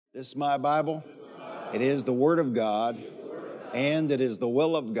This is my Bible. It is the Word of God, and it is the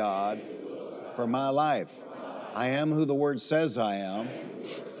will of God for my life. I am who the Word says I am.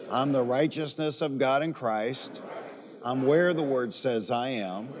 I'm the righteousness of God in Christ. I'm where the Word says I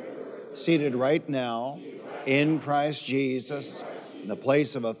am, seated right now in Christ Jesus, in the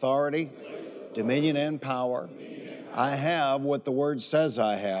place of authority, dominion, and power. I have what the Word says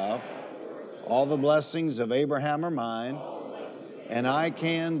I have. All the blessings of Abraham are mine, and I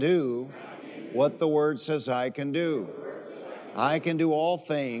can do what the Word says I can do. I can do all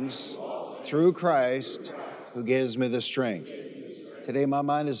things through Christ who gives me the strength. Today my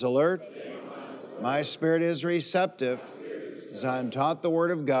mind is alert. My spirit is receptive as I'm taught the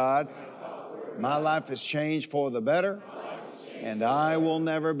Word of God. My life has changed for the better, and I will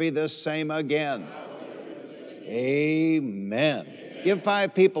never be the same again. Amen. Give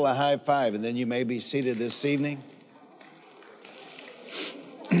 5 people a high five, and then you may be seated this evening.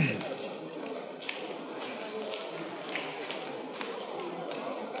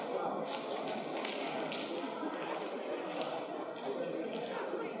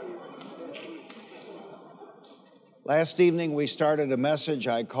 Last evening, we started a message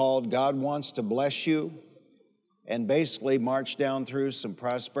I called God Wants to Bless You, and basically marched down through some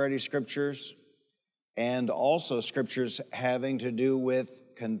prosperity scriptures and also scriptures having to do with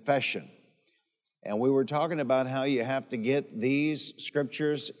confession. And we were talking about how you have to get these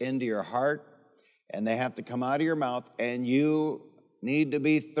scriptures into your heart, and they have to come out of your mouth, and you need to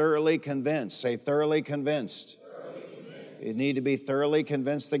be thoroughly convinced. Say, thoroughly convinced. You need to be thoroughly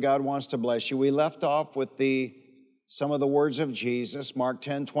convinced that God wants to bless you. We left off with some of the words of Jesus, Mark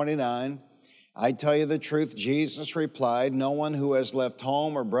 10:29. I tell you the truth, Jesus replied, no one who has left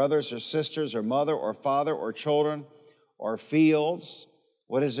home or brothers or sisters or mother or father or children or fields.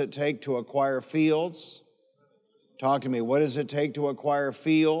 What does it take to acquire fields? Talk to me. What does it take to acquire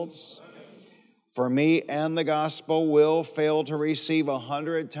fields? For me and the gospel will fail to receive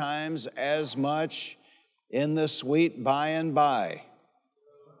 100 times as much in the sweet by and by.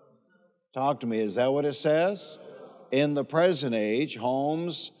 Talk to me. Is that what it says? In the present age,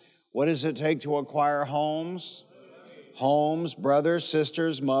 homes, what does it take to acquire homes? Homes, brothers,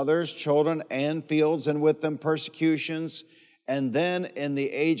 sisters, mothers, children, and fields, and with them persecutions, and then in the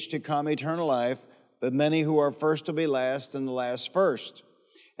age to come, eternal life, but many who are first will be last, and the last first.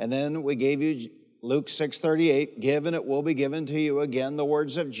 And then we gave you Luke 6:38, given it will be given to you. Again, the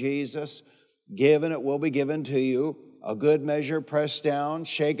words of Jesus, given it will be given to you. A good measure pressed down,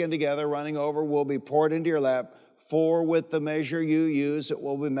 shaken together, running over, will be poured into your lap. For with the measure you use, it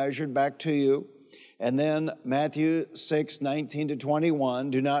will be measured back to you. And then Matthew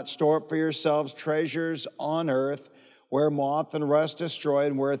 6:19-21, do not store up for yourselves treasures on earth where moth and rust destroy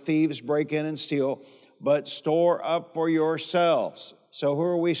and where thieves break in and steal, but store up for yourselves. So who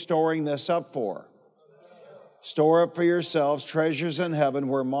are we storing this up for? Store up for yourselves treasures in heaven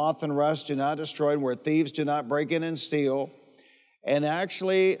where moth and rust do not destroy and where thieves do not break in and steal. And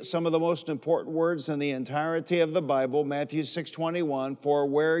actually, some of the most important words in the entirety of the Bible, Matthew 6:21, for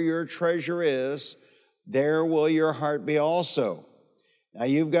where your treasure is, there will your heart be also. Now,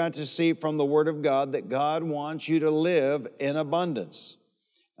 you've got to see from the Word of God that God wants you to live in abundance.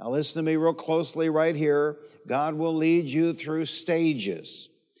 Now, listen to me real closely right here. God will lead you through stages.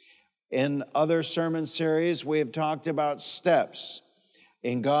 In other sermon series, we have talked about steps.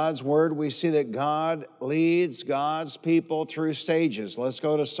 In God's Word, we see that God leads God's people through stages. Let's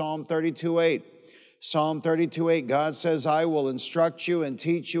go to Psalm 32:8. Psalm 32:8, God says, I will instruct you and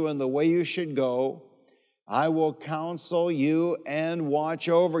teach you in the way you should go. I will counsel you and watch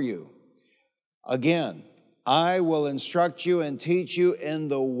over you. Again, I will instruct you and teach you in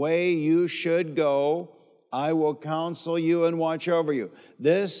the way you should go. I will counsel you and watch over you.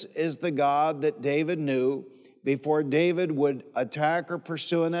 This is the God that David knew. Before David would attack or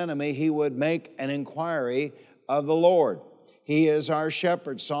pursue an enemy, he would make an inquiry of the Lord. He is our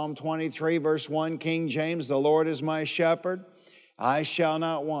shepherd. Psalm 23, verse 1, King James, the Lord is my shepherd, I shall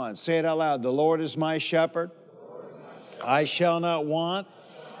not want. Say it out loud. The Lord is my shepherd, I shall not want.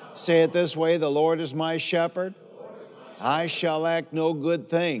 Say it this way. The Lord is my shepherd, I shall lack no good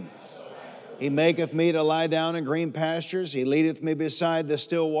thing. He maketh me to lie down in green pastures. He leadeth me beside the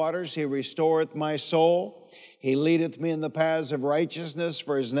still waters. He restoreth my soul. He leadeth me in the paths of righteousness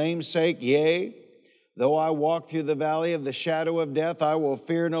for his name's sake. Yea, though I walk through the valley of the shadow of death, I will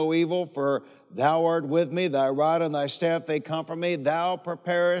fear no evil, for thou art with me. Thy rod and thy staff, they comfort me. Thou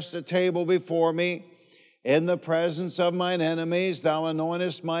preparest a table before me in the presence of mine enemies. Thou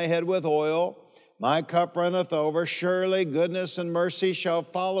anointest my head with oil. My cup runneth over. Surely goodness and mercy shall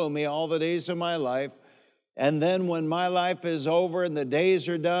follow me all the days of my life, And then when my life is over and the days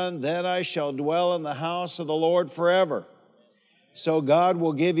are done, then I shall dwell in the house of the Lord forever. So God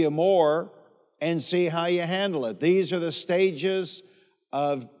will give you more and see how you handle it. These are the stages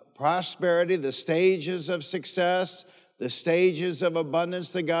of prosperity, the stages of success, the stages of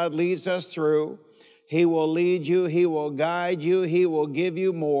abundance that God leads us through. He will lead you, He will guide you, He will give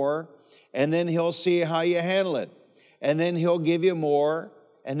you more, and then He'll see how you handle it. And then He'll give you more,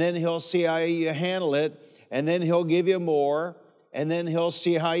 and then He'll see how you handle it, and then He'll give you more, and then He'll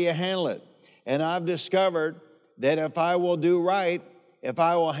see how you handle it. And I've discovered that if I will do right, if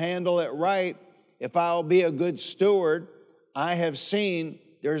I will handle it right, if I will be a good steward, I have seen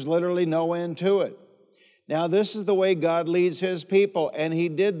there's literally no end to it. Now, this is the way God leads His people, and He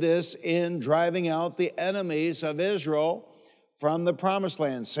did this in driving out the enemies of Israel from the promised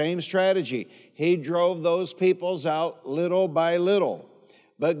land. Same strategy. He drove those peoples out little by little.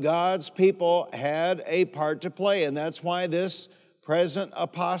 But God's people had a part to play, and that's why this present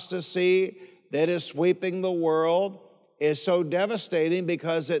apostasy that is sweeping the world is so devastating,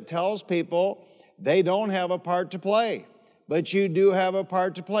 because it tells people they don't have a part to play. But you do have a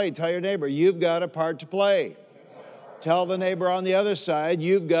part to play. Tell your neighbor, you've got a part to play. Tell the neighbor on the other side,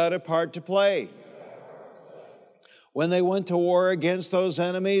 you've got a part to play. When they went to war against those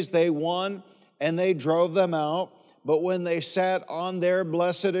enemies, they won and they drove them out. But when they sat on their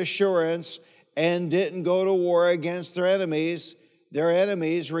blessed assurance and didn't go to war against their enemies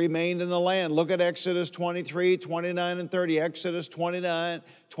remained in the land. Look at Exodus 23, 29, and 30. Exodus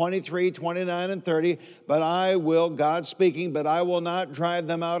 23, 29, and 30. But I will, God speaking, but I will not drive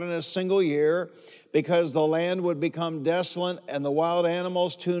them out in a single year, because the land would become desolate and the wild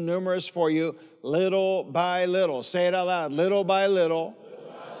animals too numerous for you, little by little. Say it out loud. Little by little.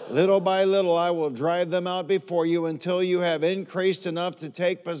 Little by little, I will drive them out before you until you have increased enough to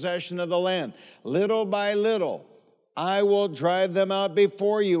take possession of the land. Little by little, I will drive them out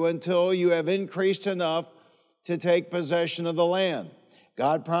before you until you have increased enough to take possession of the land.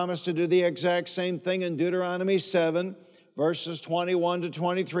 God promised to do the exact same thing in Deuteronomy 7, verses 21 to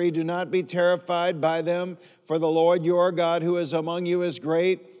 23. Do not be terrified by them, for the Lord your God who is among you is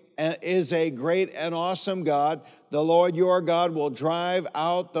a great and awesome God. The Lord your God will drive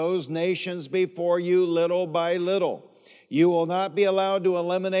out those nations before you little by little. You will not be allowed to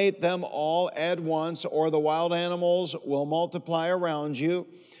eliminate them all at once, or the wild animals will multiply around you.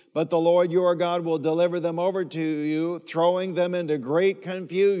 But the Lord your God will deliver them over to you, throwing them into great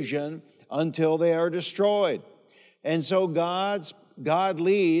confusion until they are destroyed. And so God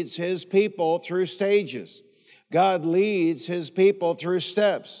leads His people through stages. God leads His people through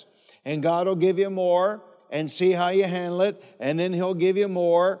steps. And God will give you more and see how you handle it. And then He'll give you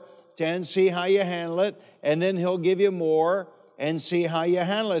more and see how you handle it. And then He'll give you more and see how you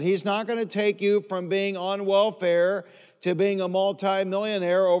handle it. He's not going to take you from being on welfare to being a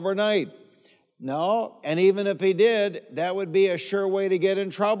multimillionaire overnight. No, and even if He did, that would be a sure way to get in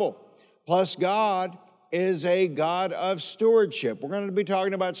trouble. Plus, God is a God of stewardship. We're going to be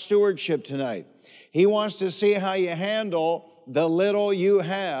talking about stewardship tonight. He wants to see how you handle the little you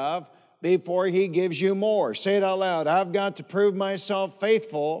have before He gives you more. Say it out loud. I've got to prove myself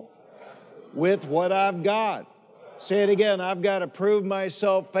faithful with what I've got. Say it again. I've got to prove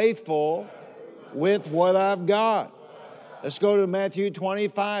myself faithful with what I've got. Let's go to Matthew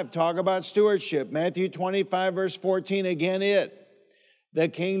 25. Talk about stewardship. Matthew 25, verse 14. Again, the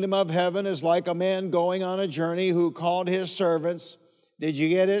kingdom of heaven is like a man going on a journey who called his servants. Did you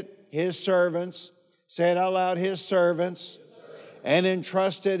get it? His servants. Say it out loud. His servants. And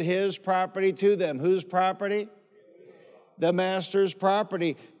entrusted his property to them. Whose property? The master's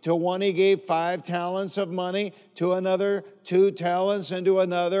property. To one he gave 5 talents of money, to another 2 talents, and to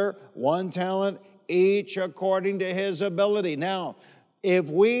another 1 talent, each according to his ability. Now, if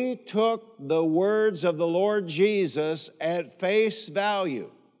we took the words of the Lord Jesus at face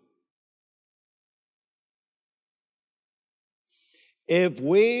value, if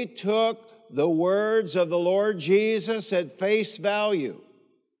we took the words of the Lord Jesus at face value,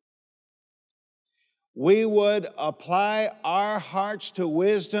 we would apply our hearts to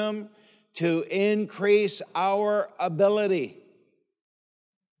wisdom to increase our ability.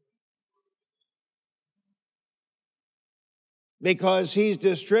 Because He's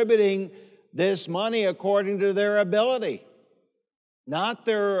distributing this money according to their ability, not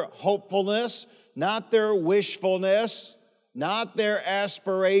their hopefulness, not their wishfulness, not their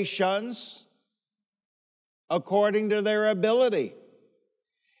aspirations, according to their ability.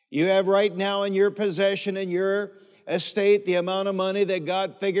 You have right now in your possession, in your estate, the amount of money that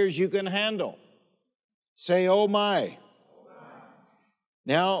God figures you can handle. Say, oh my.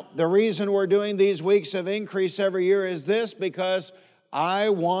 Now, the reason we're doing these weeks of increase every year is this, because I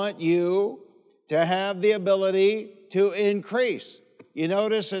want you to have the ability to increase. You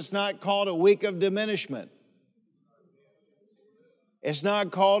notice it's not called a week of diminishment. It's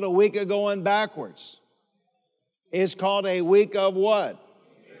not called a week of going backwards. It's called a week of what?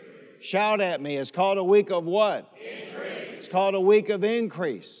 Increase. Shout at me. It's called a week of what? Increase. It's called a week of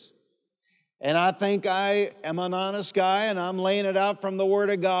increase. And I think I am an honest guy, and I'm laying it out from the Word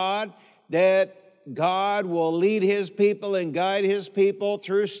of God that God will lead His people and guide His people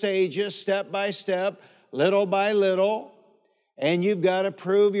through stages, step by step, little by little, and you've got to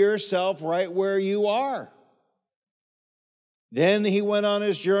prove yourself right where you are. Then he went on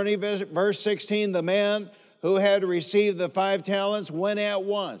his journey, verse 16, the man who had received the 5 talents went at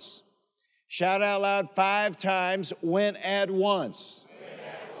once. Shout out loud 5 times, went at once. Went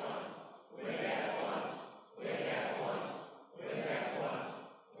at once, went at once, went at once, went at once,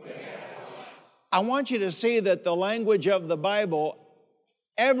 went at once. I want you to see that the language of the Bible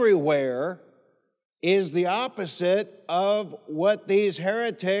everywhere is the opposite of what these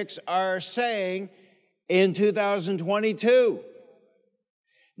heretics are saying in 2022.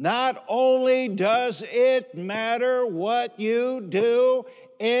 Not only does it matter what you do,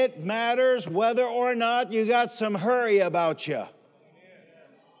 it matters whether or not you got some hurry about you.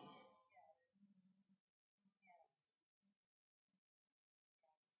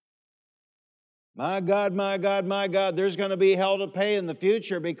 My God, my God, my God, there's going to be hell to pay in the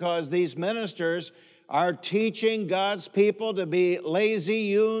future because these ministers are teaching God's people to be lazy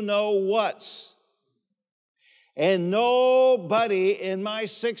you-know-whats. And nobody in my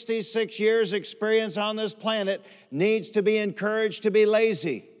 66 years experience on this planet needs to be encouraged to be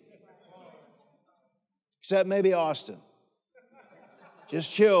lazy. Except maybe Austin.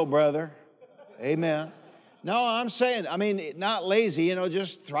 Just chill, brother. Amen. No, I'm saying, not lazy,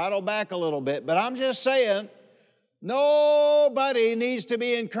 just throttle back a little bit. But I'm just saying, nobody needs to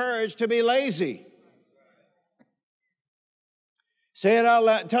be encouraged to be lazy. Say it out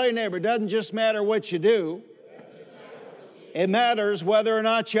loud. Tell your neighbor, it doesn't just matter what you do. It matters whether or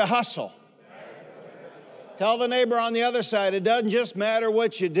not you hustle. Tell the neighbor on the other side, it doesn't just matter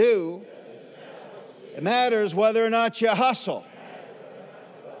what you do. It matters whether or not you hustle.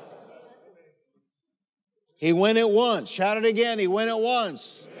 He went at once. Shout it again. He went at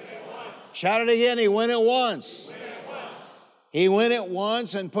once. Shout it again. He went at once. He went at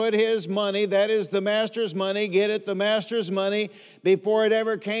once and put his money, that is the master's money, get it, the master's money. Before it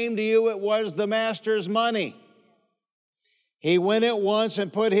ever came to you, it was the master's money. He went at once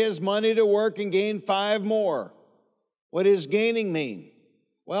and put his money to work and gained 5 more. What does gaining mean?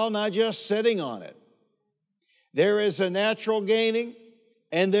 Well, not just sitting on it. There is a natural gaining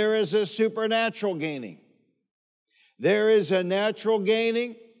and there is a supernatural gaining. There is a natural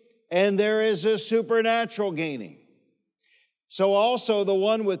gaining and there is a supernatural gaining. So also the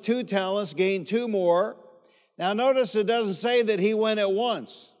one with 2 talents gained 2 more. Now notice it doesn't say that he went at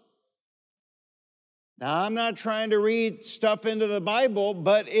once. Now I'm not trying to read stuff into the Bible,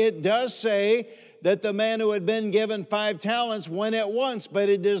 but it does say that the man who had been given 5 talents went at once, but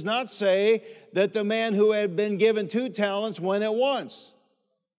it does not say that the man who had been given 2 talents went at once.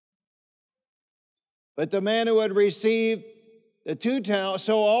 But the man who had received the 2 talents,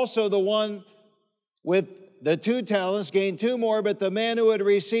 so also the one with the 2 talents gained 2 more, but the man who had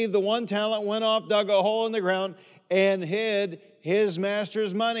received the 1 talent went off, dug a hole in the ground, and hid his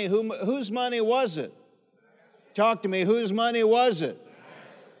master's money. Whose money was it? Talk to me. Whose money was it?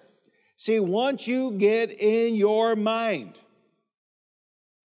 See, once you get in your mind,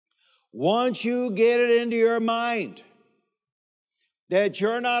 once you get it into your mind that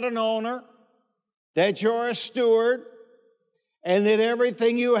you're not an owner, that you're a steward, and that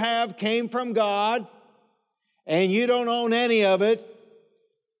everything you have came from God, and you don't own any of it,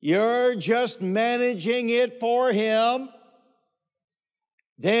 you're just managing it for Him,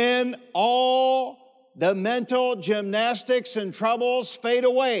 then all the mental gymnastics and troubles fade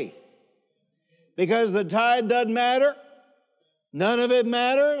away. Because the tithe doesn't matter. None of it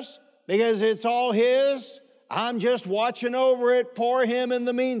matters because it's all His. I'm just watching over it for Him in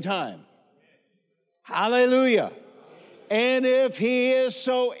the meantime. Hallelujah. And if He is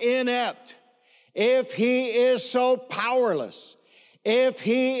so inept, if He is so powerless, if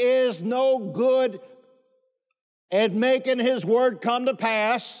He is no good at making His word come to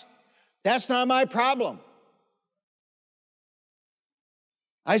pass, that's not my problem.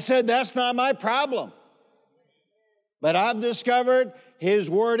 I said, that's not my problem. But I've discovered His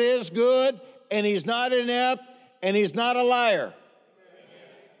word is good, and He's not inept, and He's not a liar.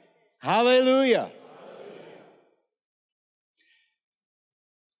 Hallelujah.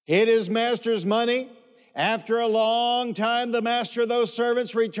 hid his master's money. After a long time, the master of those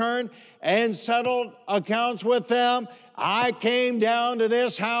servants returned and settled accounts with them. I came down to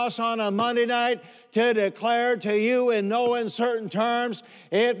this house on a Monday night to declare to you in no uncertain terms,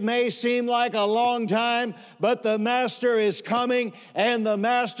 it may seem like a long time, but the master is coming and the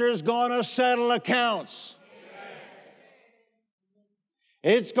master's going to settle accounts.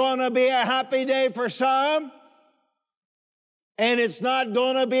 It's going to be a happy day for some, and it's not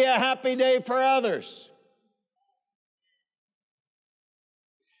going to be a happy day for others.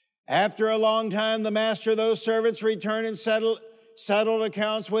 After a long time, the master of those servants returned and settled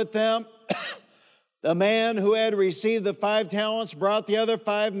accounts with them. The man who had received the 5 talents brought the other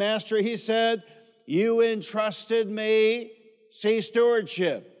 5. Master, he said, you entrusted me, see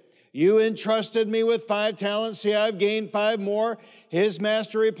stewardship. You entrusted me with 5 talents. See, I've gained 5 more. His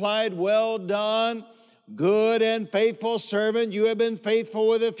master replied, well done, good and faithful servant. You have been faithful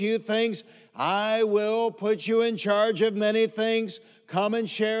with a few things. I will put you in charge of many things. Come and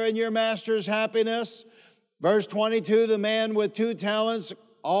share in your master's happiness. Verse 22, the man with 2 talents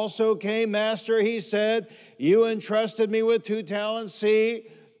also came. Master, he said, you entrusted me with 2 talents. See,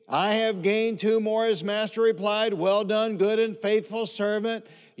 I have gained 2 more. His master replied, well done, good and faithful servant.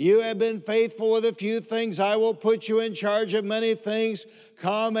 You have been faithful with a few things. I will put you in charge of many things.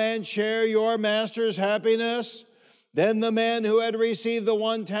 Come and share your master's happiness. Then the man who had received the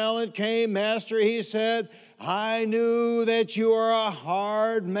 1 talent came. Master, he said, I knew that you are a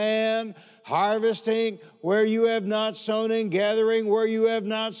hard man, harvesting where you have not sown and gathering where you have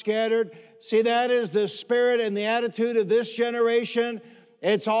not scattered. See, that is the spirit and the attitude of this generation.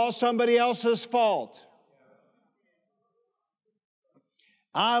 It's all somebody else's fault.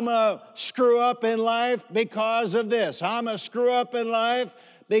 I'm a screw up in life because of this. I'm a screw up in life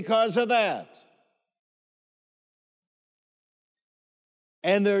because of that.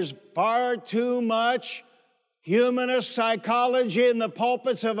 And there's far too much humanist psychology in the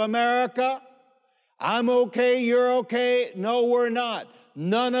pulpits of America. I'm okay, you're okay. No, we're not.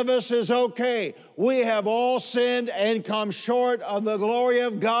 None of us is okay. We have all sinned and come short of the glory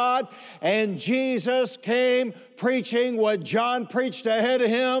of God. And Jesus came preaching what John preached ahead of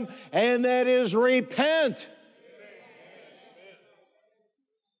him, and that is repent.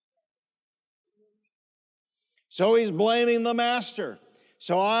 So he's blaming the master.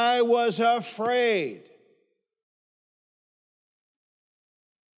 So I was afraid.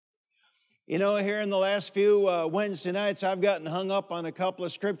 You know, here in the last few Wednesday nights, I've gotten hung up on a couple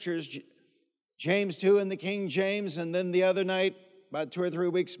of scriptures, James 2 in the King James, and then the other night, about 2 or 3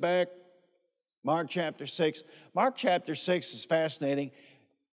 weeks back, Mark chapter 6. Mark chapter 6 is fascinating.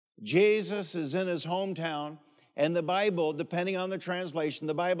 Jesus is in his hometown, and the Bible, depending on the translation,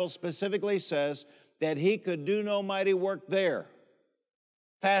 the Bible specifically says that he could do no mighty work there.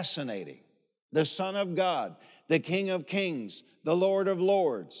 Fascinating. The Son of God, the King of Kings, the Lord of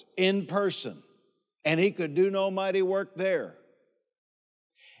Lords, in person. And he could do no mighty work there.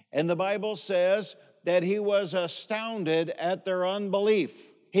 And the Bible says that he was astounded at their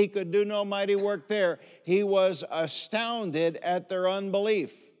unbelief. He could do no mighty work there. He was astounded at their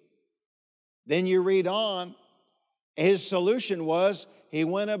unbelief. Then you read on, his solution was he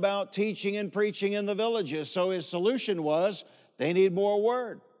went about teaching and preaching in the villages. So his solution was they need more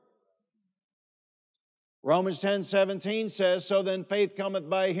word. Romans 10:17 says, so then faith cometh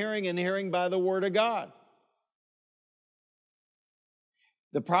by hearing, and hearing by the word of God.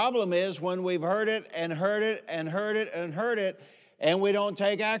 The problem is when we've heard it and heard it and heard it and heard it, and we don't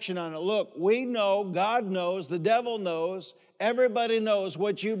take action on it. Look, we know, God knows, the devil knows, everybody knows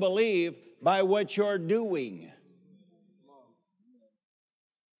what you believe by what you're doing.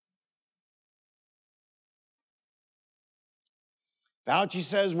 Fauci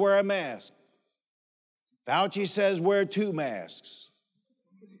says wear a mask. Fauci says wear 2 masks.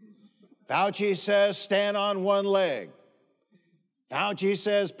 Fauci says stand on 1 leg. Fauci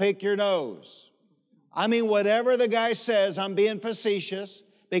says pick your nose. I mean, whatever the guy says, I'm being facetious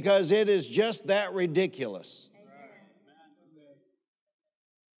because it is just that ridiculous.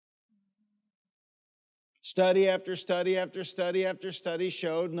 Study after study after study after study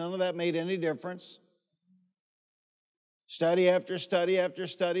showed none of that made any difference. Study after study after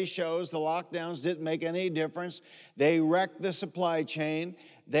study shows the lockdowns didn't make any difference. They wrecked the supply chain.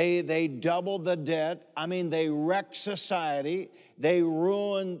 They doubled the debt. I mean, they wrecked society. They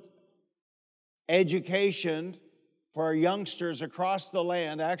ruined education for youngsters across the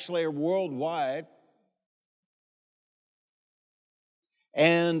land, actually worldwide.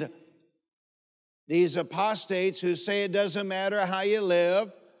 And these apostates who say it doesn't matter how you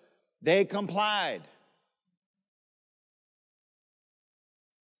live, they complied.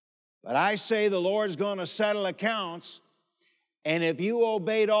 But I say the Lord's going to settle accounts. And if you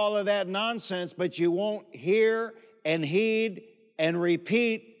obeyed all of that nonsense, but you won't hear and heed and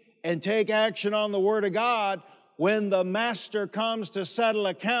repeat and take action on the Word of God, when the Master comes to settle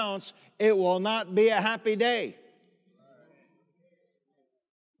accounts, it will not be a happy day.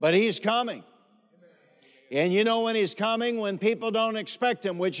 But He's coming. And you know when He's coming? When people don't expect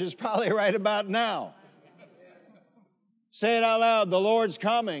Him, which is probably right about now. Say it out loud. The Lord's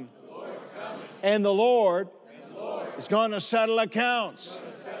coming. The Lord's coming. And the Lord is going to settle accounts.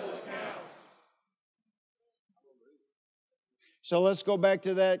 So let's go back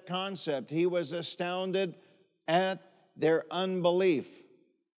to that concept. He was astounded at their unbelief.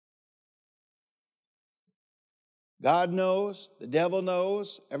 God knows, the devil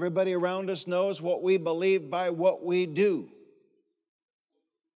knows, everybody around us knows what we believe by what we do.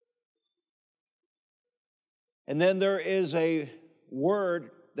 And then there is a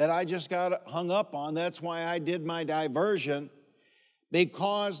word that I just got hung up on. That's why I did my diversion,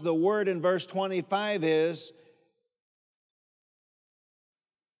 because the word in verse 25 is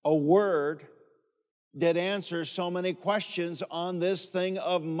a word that answers so many questions on this thing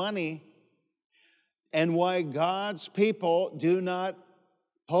of money and why God's people do not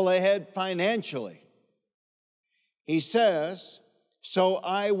pull ahead financially. He says, so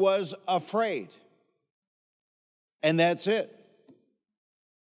I was afraid. And that's it.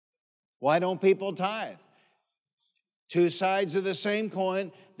 Why don't people tithe? Two sides of the same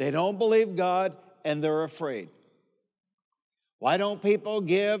coin. They don't believe God and they're afraid. Why don't people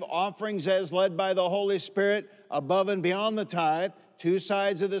give offerings as led by the Holy Spirit above and beyond the tithe? Two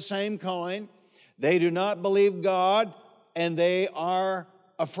sides of the same coin. They do not believe God and they are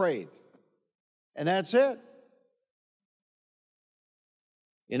afraid. And that's it.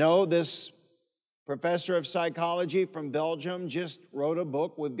 You know, this professor of psychology from Belgium just wrote a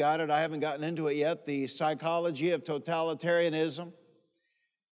book. We've got it. I haven't gotten into it yet. The Psychology of Totalitarianism.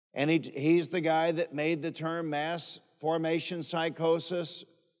 And he's the guy that made the term mass formation psychosis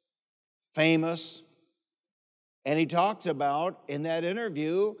famous. And he talked about in that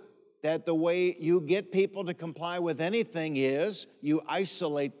interview that the way you get people to comply with anything is you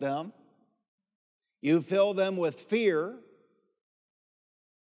isolate them, you fill them with fear,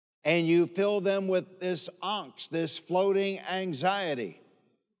 and you fill them with this angst, this floating anxiety.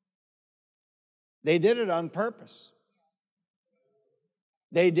 They did it on purpose.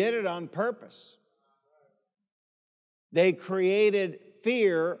 They did it on purpose. They created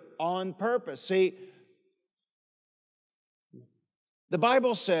fear on purpose. See, the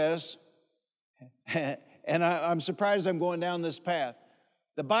Bible says, and I'm surprised I'm going down this path,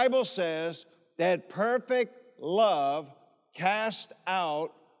 the Bible says that perfect love casts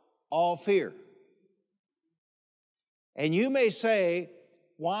out all fear. And you may say,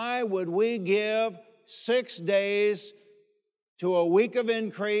 why would we give 6 days to a week of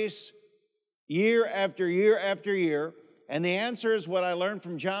increase year after year after year? And the answer is what I learned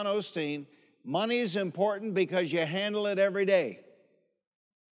from John Osteen. Money is important because you handle it every day.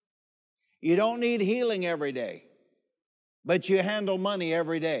 You don't need healing every day, but you handle money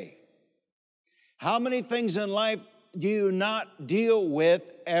every day. How many things in life do you not deal with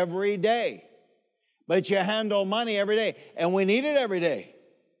every day? But you handle money every day, and we need it every day.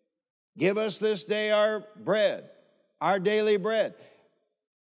 Give us this day our bread, our daily bread.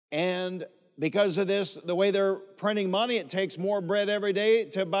 And because of this, the way they're printing money, it takes more bread every day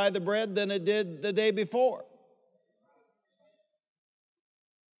to buy the bread than it did the day before.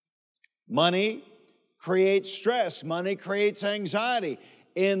 Money creates stress. Money creates anxiety.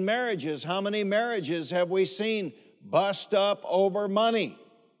 In marriages, how many marriages have we seen bust up over money?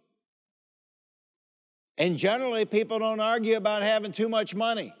 And generally, people don't argue about having too much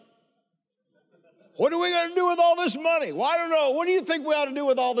money. What are we going to do with all this money? Well, I don't know. What do you think we ought to do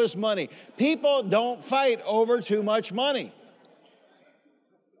with all this money? People don't fight over too much money.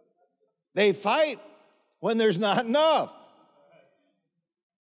 They fight when there's not enough.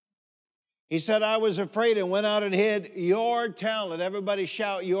 He said, I was afraid and went out and hid your talent. Everybody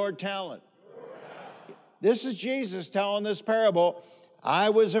shout, your talent. This is Jesus telling this parable. I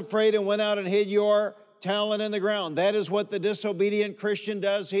was afraid and went out and hid your talent in the ground. That is what the disobedient Christian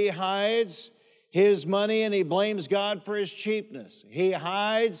does. He hides his money and he blames God for his cheapness. He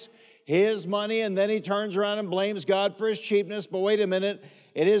hides his money and then he turns around and blames God for his cheapness. But wait a minute,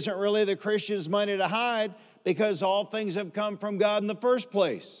 it isn't really the Christian's money to hide because all things have come from God in the first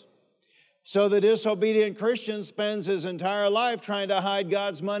place. So the disobedient Christian spends his entire life trying to hide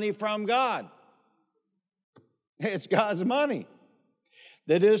God's money from God. It's God's money.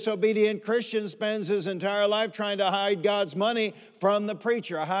 The disobedient Christian spends his entire life trying to hide God's money from the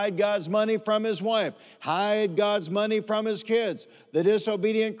preacher, hide God's money from his wife, hide God's money from his kids. The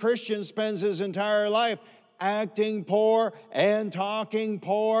disobedient Christian spends his entire life acting poor and talking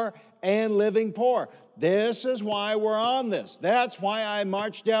poor and living poor. This is why we're on this. That's why I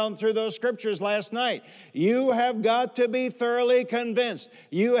marched down through those scriptures last night. You have got to be thoroughly convinced.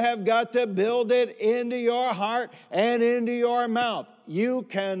 You have got to build it into your heart and into your mouth. You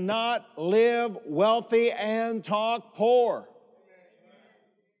cannot live wealthy and talk poor.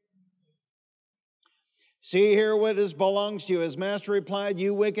 See here what this belongs to you. His master replied,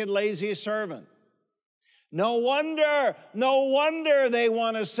 you wicked, lazy servant. No wonder they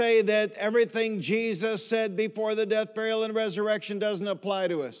want to say that everything Jesus said before the death, burial, and resurrection doesn't apply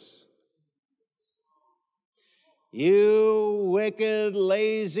to us. You wicked,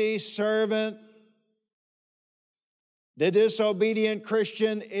 lazy servant. The disobedient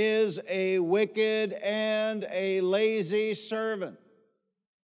Christian is a wicked and a lazy servant.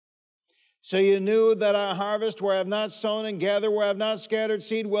 So you knew that I harvest where I have not sown and gather where I have not scattered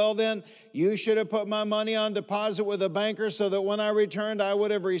seed. Well then, you should have put my money on deposit with a banker so that when I returned, I would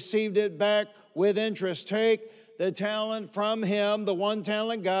have received it back with interest. Take the talent from him, the 1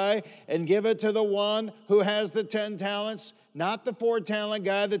 talent guy, and give it to the one who has the 10 talents. Not the 4 talent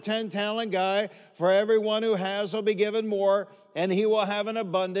guy, the 10 talent guy. For everyone who has will be given more, and he will have an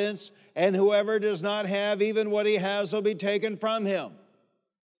abundance. And whoever does not have, even what he has will be taken from him.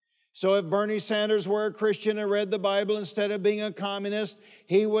 So if Bernie Sanders were a Christian and read the Bible instead of being a communist,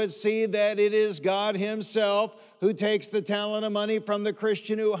 he would see that it is God himself who takes the talent of money from the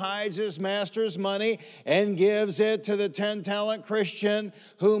Christian who hides his master's money and gives it to the 10 talent Christian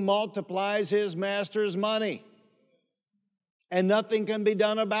who multiplies his master's money. And nothing can be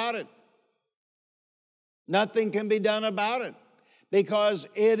done about it. Nothing can be done about it because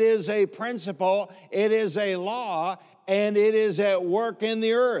it is a principle, it is a law, and it is at work in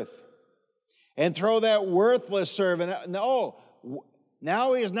the earth. And throw that worthless servant out. No,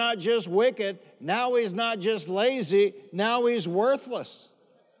 now he's not just wicked. Now he's not just lazy. Now he's worthless.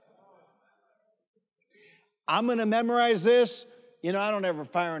 I'm going to memorize this. You know, I don't ever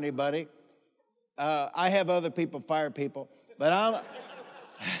fire anybody. I have other people fire people. But I'm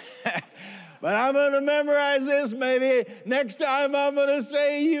going to memorize this. Maybe next time I'm going to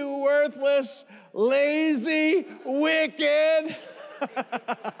say, you worthless, lazy, wicked.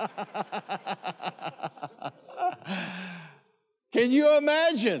 Can you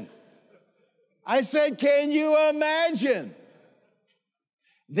imagine? I said, can you imagine?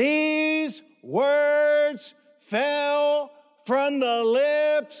 These words fell from the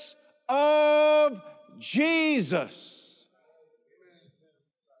lips of Jesus.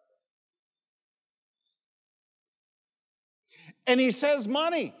 And he says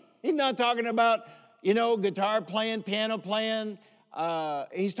money. He's not talking about, guitar playing, piano playing.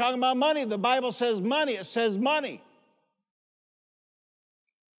 He's talking about money. The Bible says money. It says money.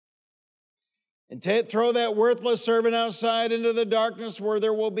 And throw that worthless servant outside into the darkness where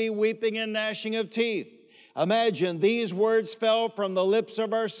there will be weeping and gnashing of teeth. Imagine these words fell from the lips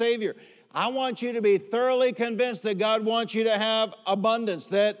of our Savior. I want you to be thoroughly convinced that God wants you to have abundance,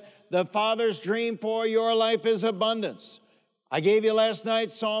 that the Father's dream for your life is abundance. I gave you last night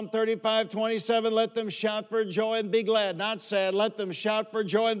Psalm 35:27. Let them shout for joy and be glad. Not sad. Let them shout for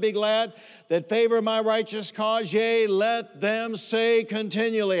joy and be glad that favor my righteous cause. Yea, let them say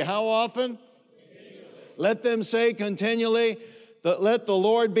continually. How often? Continually. Let them say continually that let the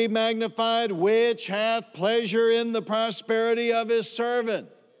Lord be magnified, which hath pleasure in the prosperity of his servant.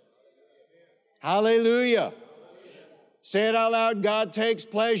 Hallelujah. Say it out loud. God takes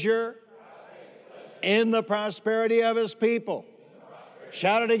pleasure in the prosperity of his people.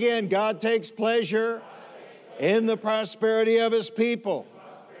 Shout it again. God takes pleasure in the prosperity of his people.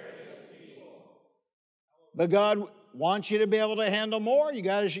 But God wants you to be able to handle more. You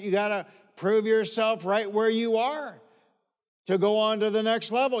got to prove yourself right where you are to go on to the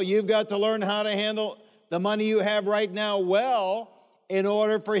next level. You've got to learn how to handle the money you have right now well in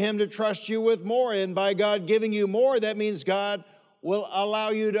order for him to trust you with more. And by God giving you more, that means God will allow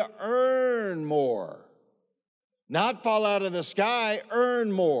you to earn more. Not fall out of the sky,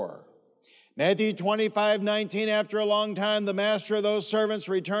 earn more. Matthew 25:19, after a long time, the master of those servants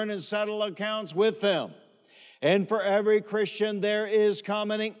returned and settled accounts with them. And for every Christian, there is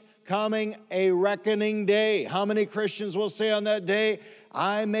coming a reckoning day. How many Christians will say on that day,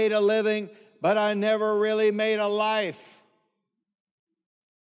 I made a living, but I never really made a life?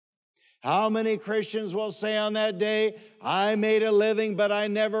 How many Christians will say on that day, I made a living, but I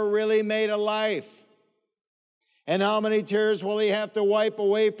never really made a life? And how many tears will he have to wipe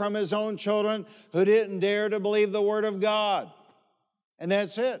away from his own children who didn't dare to believe the Word of God? And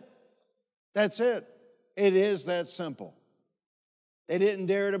that's it. That's it. It is that simple. They didn't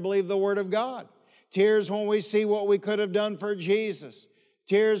dare to believe the Word of God. Tears when we see what we could have done for Jesus.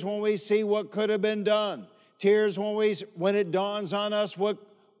 Tears when we see what could have been done. Tears when it dawns on us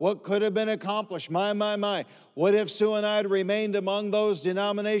what could have been accomplished. My. What if Sue and I had remained among those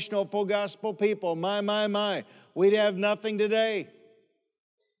denominational full gospel people? My. We'd have nothing today.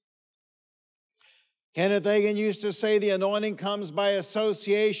 Kenneth Hagin used to say the anointing comes by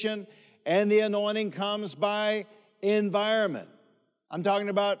association and the anointing comes by environment. I'm talking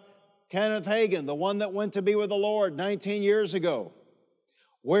about Kenneth Hagin, the one that went to be with the Lord 19 years ago.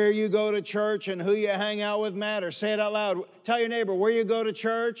 Where you go to church and who you hang out with matters. Say it out loud. Tell your neighbor, where you go to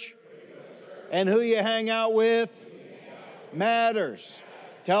church and who you hang out with matters.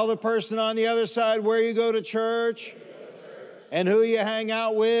 Tell the person on the other side, where you go to church and who you hang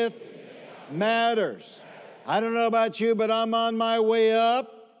out with matters. I don't know about you, but I'm on my way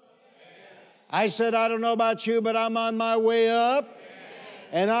up. I said, I don't know about you, but I'm on my way up.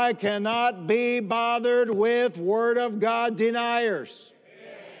 And I cannot be bothered with Word of God deniers.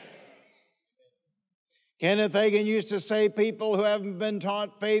 Kenneth Hagin used to say, people who haven't been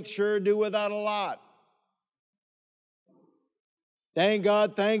taught faith sure do without a lot. Thank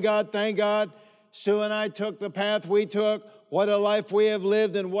God, thank God, thank God. Sue and I took the path we took. What a life we have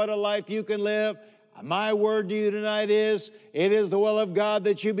lived and what a life you can live. My word to you tonight is, it is the will of God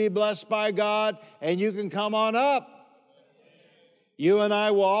that you be blessed by God and you can come on up. You and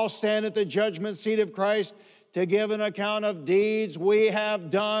I will all stand at the judgment seat of Christ to give an account of deeds we have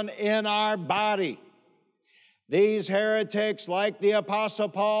done in our body. These heretics like the Apostle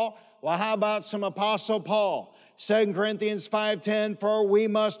Paul, well, how about some Apostle Paul? 2 Corinthians 5:10, for we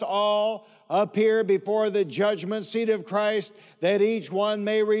must all appear before the judgment seat of Christ, that each one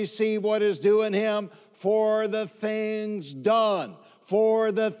may receive what is due in him for the things done,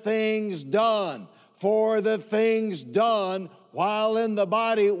 for the things done, for the things done while in the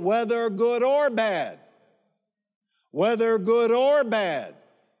body, whether good or bad. Whether good or bad.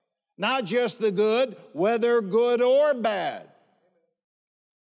 Not just the good, whether good or bad.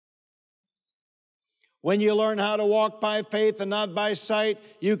 When you learn how to walk by faith and not by sight,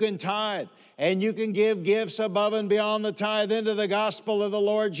 you can tithe. And you can give gifts above and beyond the tithe into the gospel of the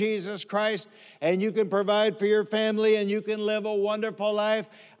Lord Jesus Christ. And you can provide for your family and you can live a wonderful life.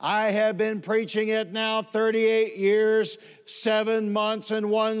 I have been preaching it now 38 years, 7 months and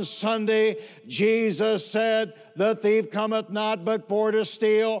 1 Sunday. Jesus said, the thief cometh not but for to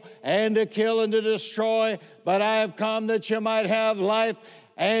steal and to kill and to destroy. But I have come that you might have life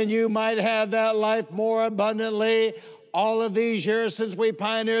and you might have that life more abundantly. All of these years since we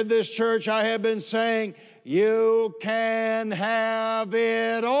pioneered this church, I have been saying, you can have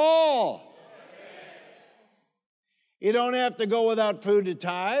it all. You don't have to go without food to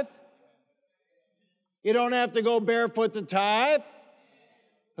tithe. You don't have to go barefoot to tithe.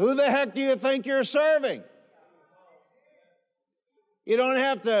 Who the heck do you think you're serving? You don't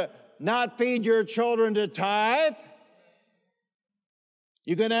have to not feed your children to tithe.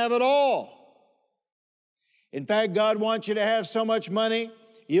 You can have it all. In fact, God wants you to have so much money,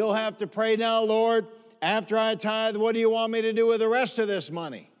 you'll have to pray now, Lord, after I tithe, what do you want me to do with the rest of this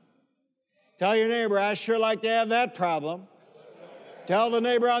money? Tell your neighbor, I sure like to have that problem. Tell the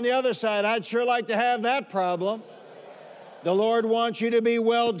neighbor on the other side, I'd sure like to have that problem. The Lord wants you to be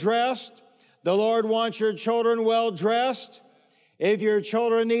well-dressed. The Lord wants your children well-dressed. If your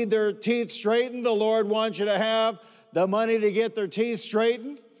children need their teeth straightened, the Lord wants you to have the money to get their teeth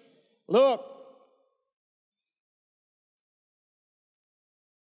straightened. Look,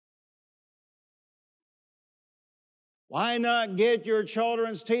 why not get your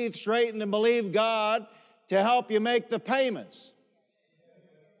children's teeth straightened and believe God to help you make the payments?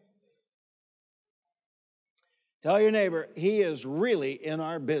 Tell your neighbor, he is really in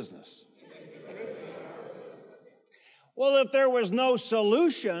our business. Well, if there was no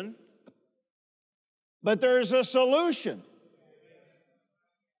solution, but there's a solution,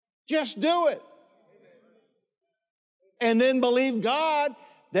 just do it. And then believe God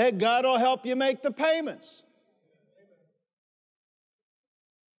that God will help you make the payments.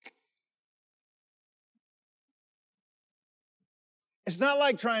 It's not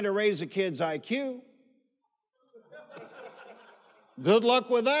like trying to raise a kid's IQ. Good luck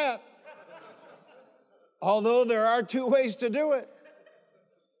with that. Although there are 2 ways to do it.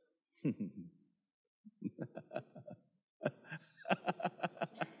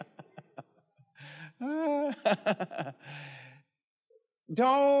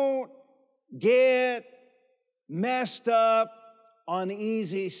 Don't get messed up,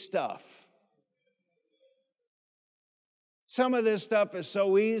 uneasy stuff. Some of this stuff is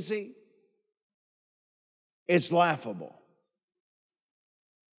so easy, it's laughable.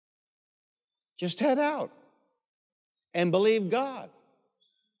 Just head out and believe God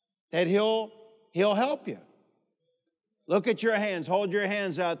that He'll help you. Look at your hands. Hold your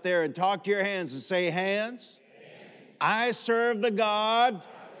hands out there and talk to your hands and say, hands, I serve the God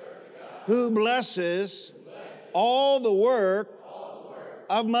who blesses all the work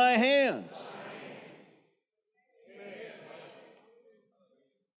of my hands.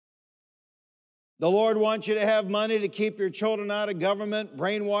 The Lord wants you to have money to keep your children out of government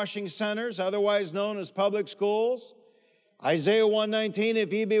brainwashing centers, otherwise known as public schools. Isaiah 1:19,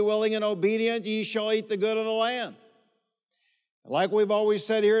 if ye be willing and obedient, ye shall eat the good of the land. Like we've always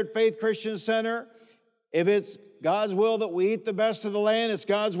said here at Faith Christian Center, if it's God's will that we eat the best of the land, it's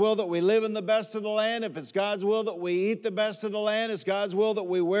God's will that we live in the best of the land. If it's God's will that we eat the best of the land, it's God's will that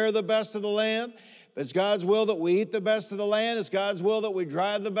we wear the best of the land. If it's God's will that we eat the best of the land, it's God's will that we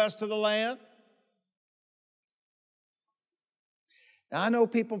drive the best of the land. Now, I know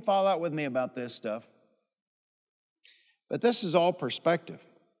people fall out with me about this stuff, but this is all perspective.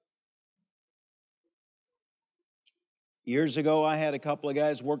 Years ago, I had a couple of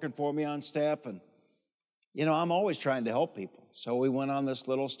guys working for me on staff, and, I'm always trying to help people. So we went on this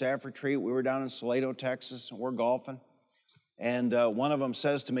little staff retreat. We were down in Salado, Texas, and we're golfing. And one of them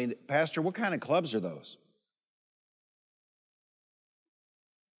says to me, Pastor, what kind of clubs are those?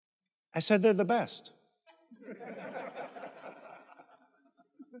 I said, they're the best.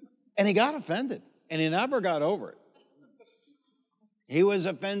 And he got offended, and he never got over it. He was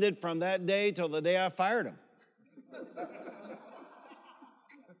offended from that day till the day I fired him.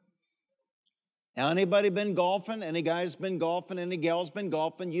 Now, anybody been golfing? Any guy's been golfing? Any gal's been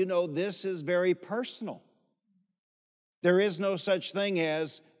golfing? You know this is very personal. There is no such thing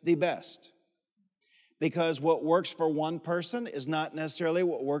as the best. Because what works for one person is not necessarily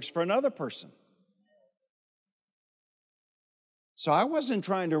what works for another person. So I wasn't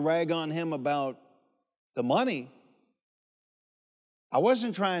trying to rag on him about the money. I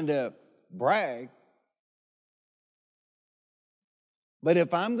wasn't trying to brag. But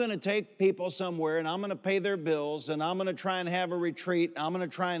if I'm going to take people somewhere and I'm going to pay their bills and I'm going to try and have a retreat, I'm going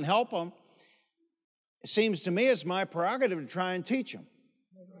to try and help them, it seems to me it's my prerogative to try and teach them.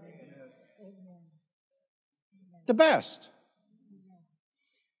 The best.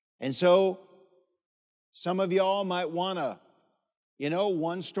 And so some of y'all might want a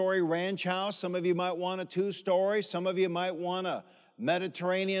one-story ranch house. Some of you might want a two-story. Some of you might want a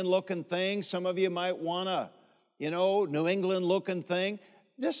Mediterranean-looking thing. Some of you might want a, New England-looking thing.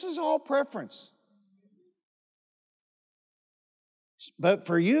 This is all preference. But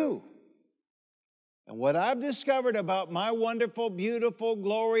for you, and what I've discovered about my wonderful, beautiful,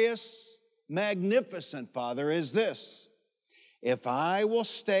 glorious, magnificent Father is this. If I will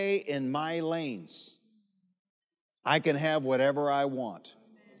stay in my lanes, I can have whatever I want.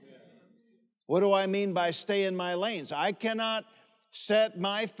 What do I mean by stay in my lanes? I cannot set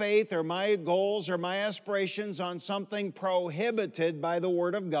my faith or my goals or my aspirations on something prohibited by the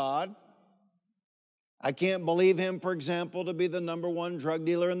Word of God. I can't believe him, for example, to be the #1 drug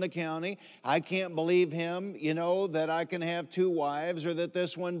dealer in the county. I can't believe him, that I can have 2 wives or that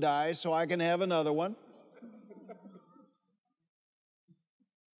this one dies so I can have another one.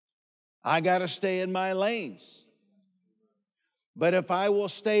 I got to stay in my lanes. But if I will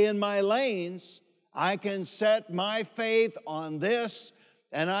stay in my lanes, I can set my faith on this,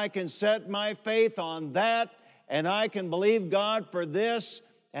 and I can set my faith on that, and I can believe God for this,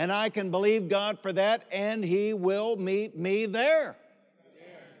 and I can believe God for that, and He will meet me there.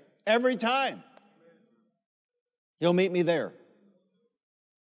 Every time. He'll meet me there.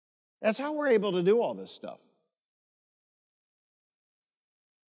 That's how we're able to do all this stuff.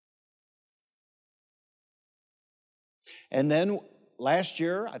 And then last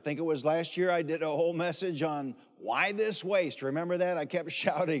year, I think it was last year, I did a whole message on why this waste. Remember that? I kept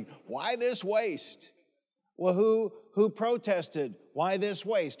shouting, why this waste? Well, who protested? Why this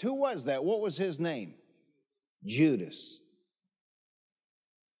waste? Who was that? What was his name? Judas.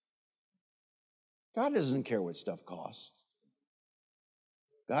 God doesn't care what stuff costs.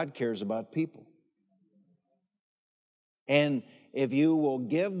 God cares about people. And if you will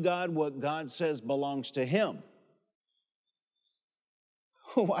give God what God says belongs to Him,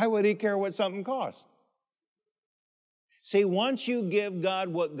 why would He care what something costs? See, once you give God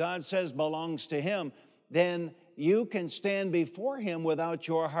what God says belongs to Him, then you can stand before Him without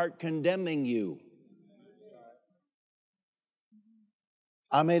your heart condemning you.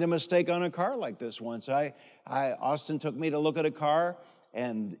 I made a mistake on a car like this once. Austin took me to look at a car,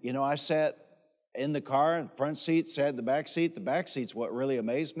 and, I sat in the car, front seat, sat in the back seat. The back seat's what really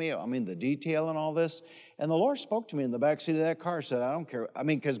amazed me. I mean, the detail and all this. And the Lord spoke to me in the back seat of that car, said, I don't care. I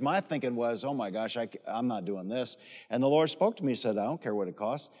mean, because my thinking was, oh my gosh, I'm not doing this. And the Lord spoke to me and said, I don't care what it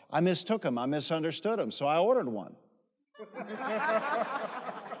costs. I mistook him. I misunderstood him. So I ordered one.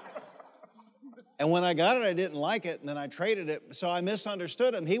 And when I got it, I didn't like it, and then I traded it. So I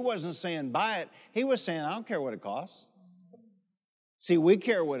misunderstood him. He wasn't saying buy it. He was saying, I don't care what it costs. See, we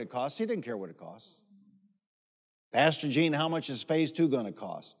care what it costs. He didn't care what it costs. Pastor Gene, how much is phase 2 going to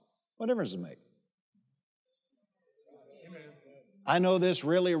cost? What difference does it make? Amen. I know this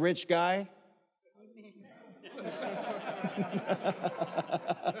really rich guy.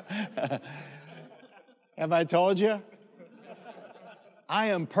 Have I told you? I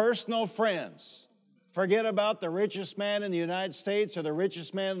am personal friends. Forget about the richest man in the United States or the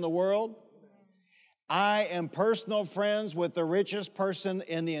richest man in the world. I am personal friends with the richest person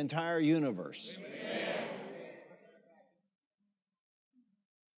in the entire universe. Amen.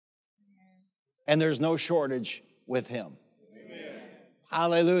 And there's no shortage with him. Amen.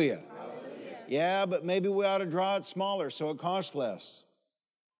 Hallelujah. Hallelujah. Yeah, but maybe we ought to draw it smaller so it costs less.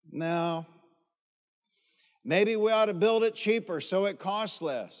 No. Maybe we ought to build it cheaper so it costs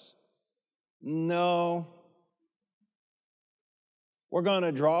less. No. We're going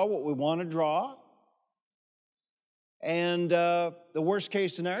to draw what we want to draw. And the worst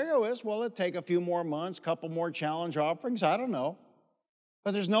case scenario is, well, it'll take a few more months, a couple more challenge offerings. I don't know.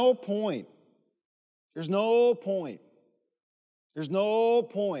 But there's no point. There's no point. There's no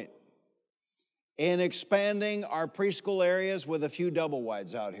point in expanding our preschool areas with a few double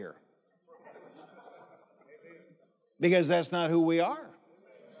wides out here. Because that's not who we are.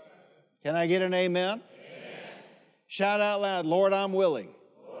 Can I get an amen? Amen. Shout out loud, Lord, I'm willing.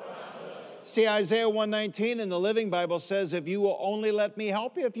 Lord, I'm willing. See, Isaiah 119 in the Living Bible says, if you will only let me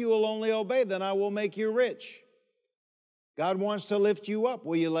help you, if you will only obey, then I will make you rich. God wants to lift you up.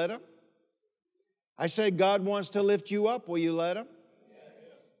 Will you let him? I said, God wants to lift you up. Will you let him? Yes.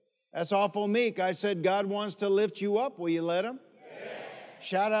 That's awful meek. I said, God wants to lift you up. Will you let him? Yes.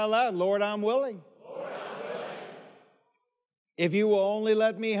 Shout out loud, Lord, I'm willing. If you will only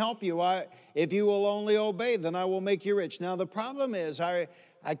let me help you, if you will only obey, then I will make you rich. Now, the problem is, I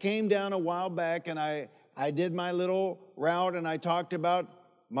came down a while back and I did my little route and I talked about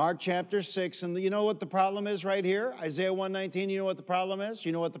Mark chapter 6. And you know what the problem is right here? Isaiah 119, you know what the problem is?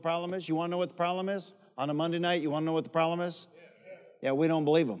 You know what the problem is? You want to know what the problem is? On a Monday night, you want to know what the problem is? Yeah, we don't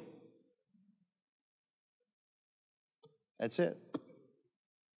believe them. That's it.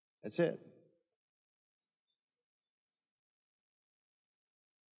 That's it.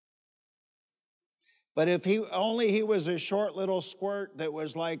 But if he was a short little squirt that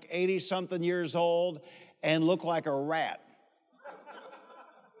was like 80-something years old and looked like a rat,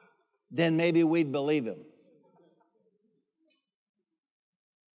 then maybe we'd believe him.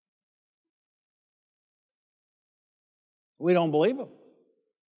 We don't believe him.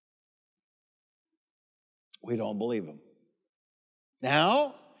 We don't believe him.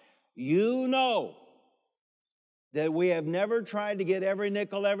 Now, you know that we have never tried to get every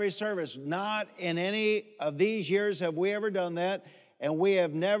nickel, every service. Not in any of these years have we ever done that, and we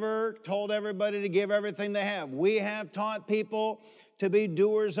have never told everybody to give everything they have. We have taught people to be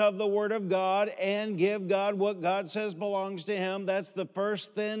doers of the Word of God and give God what God says belongs to Him. That's the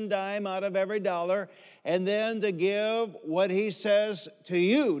first thin dime out of every dollar. And then to give what He says to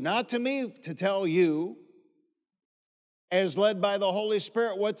you, not to me, to tell you, as led by the Holy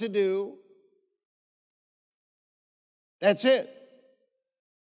Spirit what to do. That's it.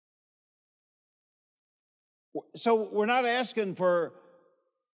 So we're not asking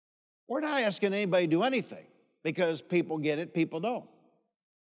anybody to do anything because people get it, people don't.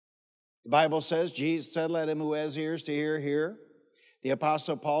 The Bible says, Jesus said, let him who has ears to hear, hear. The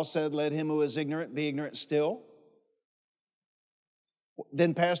Apostle Paul said, let him who is ignorant be ignorant still.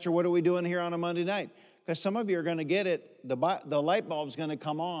 Then, Pastor, what are we doing here on a Monday night? Because some of you are going to get it. The light bulb's going to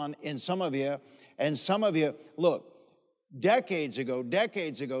come on in some of you. And some of you, look, decades ago,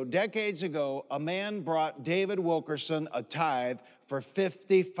 a man brought David Wilkerson a tithe for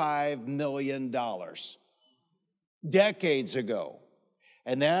 $55 million. Decades ago.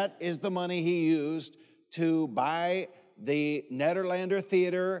 And that is the money he used to buy the Nederlander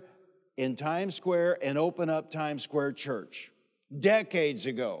Theater in Times Square and open up Times Square Church. Decades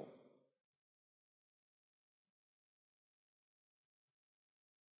ago.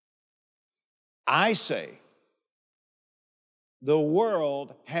 I say, the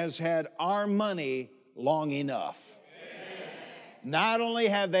world has had our money long enough. Not only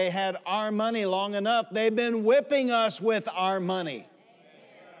have they had our money long enough, they've been whipping us with our money.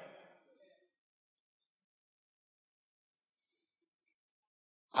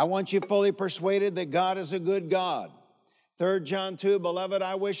 I want you fully persuaded that God is a good God. 3 John 2, beloved,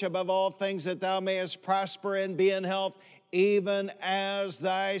 I wish above all things that thou mayest prosper and be in health, even as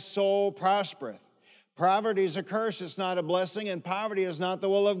thy soul prospereth. Poverty is a curse, it's not a blessing, and poverty is not the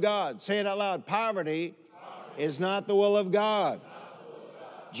will of God. Say it out loud. Poverty is not the will of God.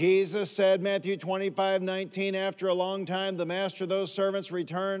 Jesus said, Matthew 25:19, after a long time, the master of those servants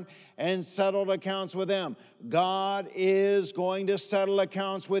returned and settled accounts with them. God is going to settle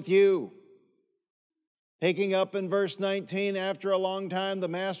accounts with you. Picking up in verse 19, after a long time, the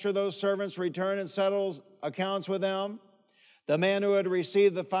master of those servants returned and settled accounts with them. The man who had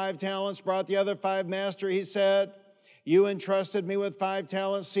received the 5 talents brought the other 5. Master, he said, you entrusted me with 5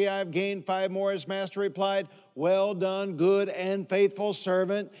 talents. See, I have gained 5 more. His master replied, well done, good and faithful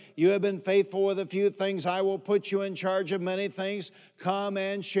servant. You have been faithful with a few things. I will put you in charge of many things. Come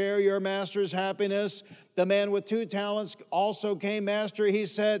and share your master's happiness. The man with 2 talents also came. Master, he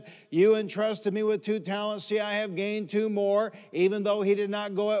said, you entrusted me with 2 talents. See, I have gained 2 more. Even though he did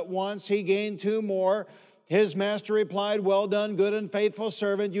not go at once, he gained 2 more. His master replied, well done, good and faithful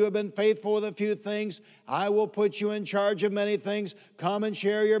servant. You have been faithful with a few things. I will put you in charge of many things. Come and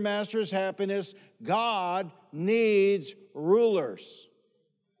share your master's happiness. God needs rulers.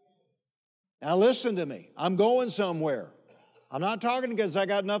 Now listen to me. I'm going somewhere. I'm not talking because I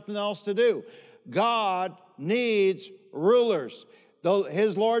got nothing else to do. God needs rulers.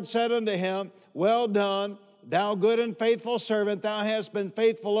 His Lord said unto him, well done, thou good and faithful servant, thou hast been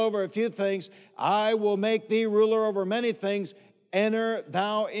faithful over a few things. I will make thee ruler over many things. Enter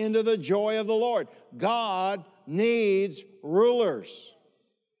thou into the joy of the Lord. God needs rulers.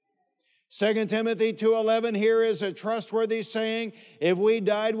 2 Timothy 2:11, here is a trustworthy saying, if we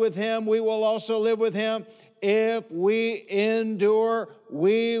died with him, we will also live with him. If we endure,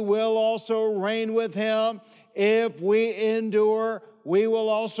 we will also reign with him. If we endure, we will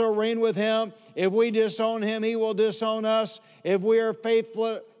also reign with him. If we disown him, he will disown us. If we are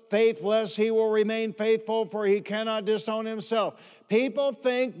faithless, he will remain faithful, for he cannot disown himself. People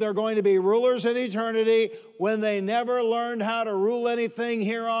think they're going to be rulers in eternity when they never learned how to rule anything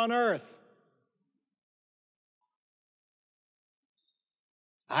here on earth.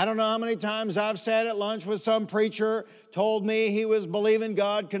 I don't know how many times I've sat at lunch with some preacher, told me he was believing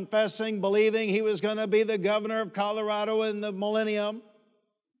God, confessing, believing he was going to be the governor of Colorado in the millennium.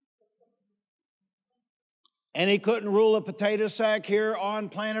 And he couldn't rule a potato sack here on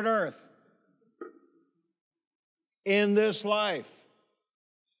planet Earth in this life.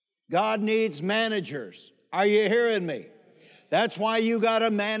 God needs managers. Are you hearing me? That's why you got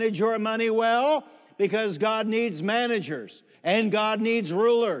to manage your money well, because God needs managers. And God needs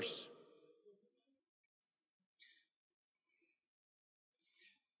rulers.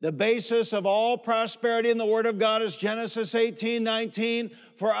 The basis of all prosperity in the Word of God is Genesis 18:19.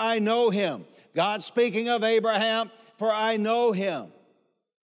 For I know him. God speaking of Abraham, for I know him.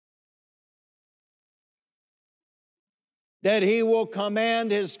 That he will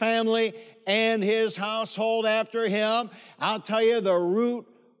command his family and his household after him. I'll tell you, the root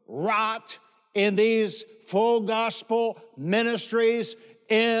rot in these full gospel ministries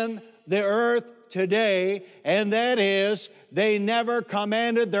in the earth today, and that is they never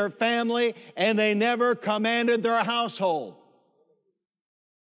commanded their family and they never commanded their household.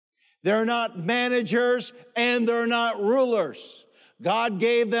 They're not managers and they're not rulers. God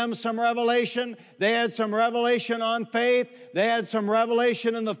gave them some revelation. They had some revelation on faith. They had some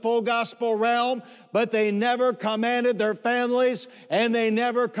revelation in the full gospel realm, but they never commanded their families and they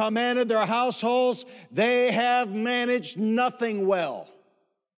never commanded their households. They have managed nothing well.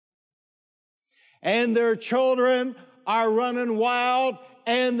 And their children are running wild,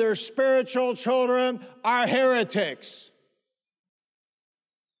 and their spiritual children are heretics.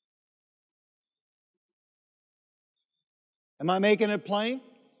 Am I making it plain?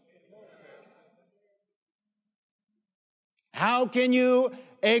 How can you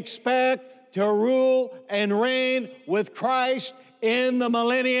expect to rule and reign with Christ in the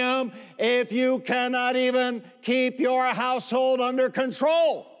millennium if you cannot even keep your household under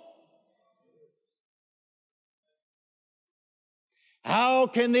control? How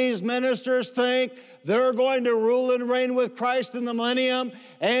can these ministers think they're going to rule and reign with Christ in the millennium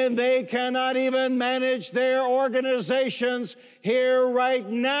and they cannot even manage their organizations here right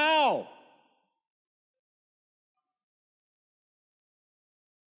now?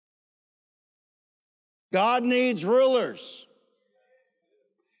 God needs rulers.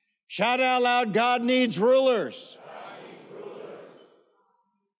 Shout out loud, God needs rulers.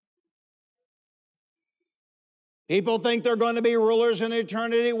 People think they're going to be rulers in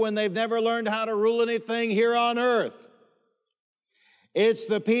eternity when they've never learned how to rule anything here on earth. It's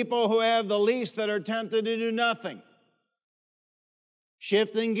the people who have the least that are tempted to do nothing.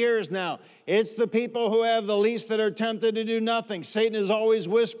 Shifting gears now. It's the people who have the least that are tempted to do nothing. Satan is always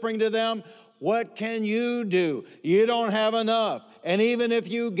whispering to them, what can you do? You don't have enough. And even if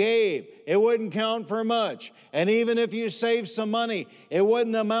you gave, it wouldn't count for much. And even if you saved some money, it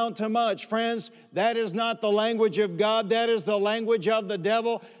wouldn't amount to much. Friends, that is not the language of God. That is the language of the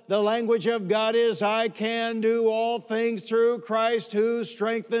devil. The language of God is, I can do all things through Christ who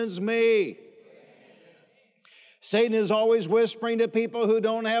strengthens me. Satan is always whispering to people who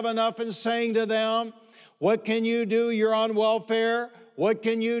don't have enough and saying to them, what can you do? You're on welfare. What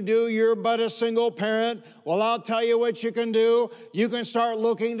can you do? You're but a single parent. Well, I'll tell you what you can do. You can start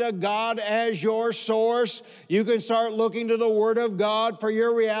looking to God as your source. You can start looking to the Word of God for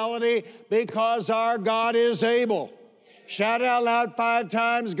your reality, because our God is able. Shout it out loud 5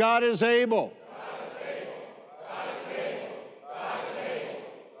 times, God is able.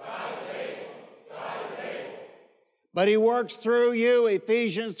 But He works through you,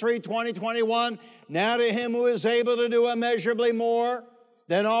 Ephesians 3:20, 21. Now to Him who is able to do immeasurably more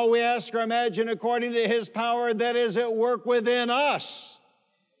than all we ask or imagine, according to His power that is at work within us.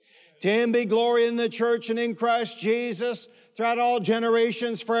 To Him be glory in the church and in Christ Jesus throughout all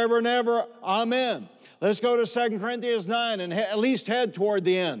generations, forever and ever. Amen. Let's go to 2 Corinthians 9 and at least head toward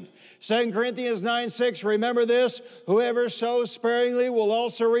the end. 2 Corinthians 9:6, remember this, whoever sows sparingly will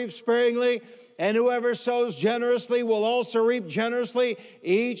also reap sparingly, and whoever sows generously will also reap generously.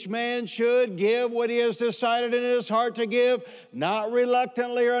 Each man should give what he has decided in his heart to give, not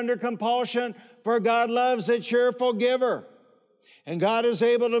reluctantly or under compulsion, for God loves a cheerful giver. And God is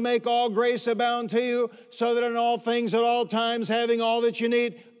able to make all grace abound to you, so that in all things at all times, having all that you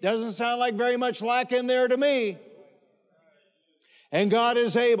need. Doesn't sound like very much lack in there to me. And God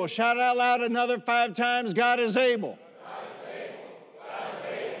is able. Shout it out loud another 5 times, God is able.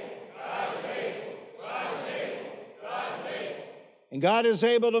 And God is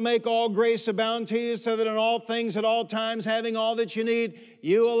able to make all grace abound to you, so that in all things at all times, having all that you need,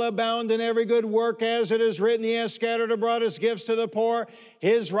 you will abound in every good work, as it is written, He has scattered abroad His gifts to the poor.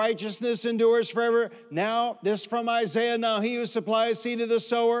 His righteousness endures forever. Now, this from Isaiah, now He who supplies seed to the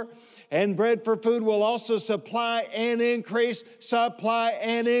sower and bread for food will also supply and increase, supply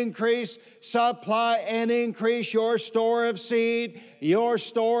and increase, supply and increase your store of seed, your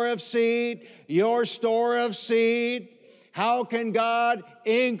store of seed, your store of seed. How can God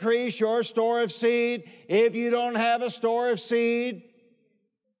increase your store of seed if you don't have a store of seed?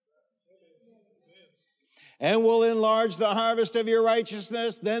 And will enlarge the harvest of your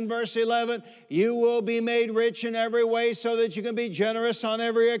righteousness. Then verse 11, you will be made rich in every way, so that you can be generous on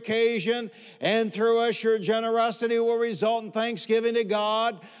every occasion. And through us your generosity will result in thanksgiving to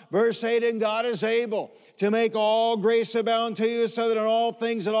God. Verse 8, and God is able to make all grace abound to you, so that in all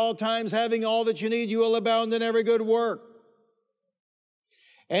things at all times, having all that you need, you will abound in every good work.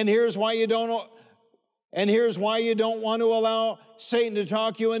 And here's why you don't want to allow Satan to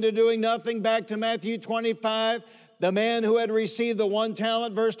talk you into doing nothing. Back to Matthew 25, the man who had received the 1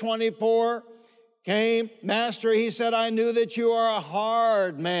 talent, verse 24, came. Master, he said, I knew that you are a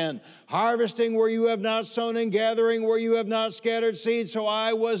hard man, harvesting where you have not sown and gathering where you have not scattered seed. So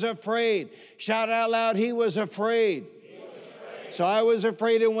I was afraid. Shout out loud, he was afraid. So I was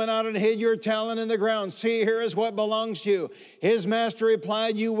afraid and went out and hid your talent in the ground. See, here is what belongs to you. His master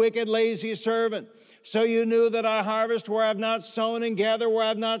replied, you wicked, lazy servant. So you knew that I harvest where I have not sown and gather where I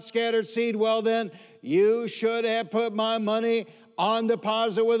have not scattered seed. Well then, you should have put my money on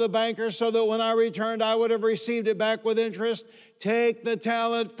deposit with a banker, so that when I returned, I would have received it back with interest. Take the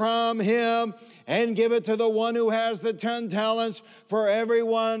talent from him and give it to the one who has the 10 talents. For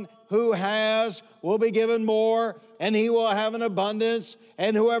everyone who has will be given more, and he will have an abundance.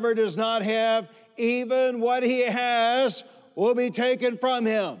 And whoever does not have, even what he has will be taken from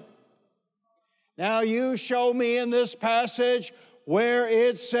him. Now you show me in this passage where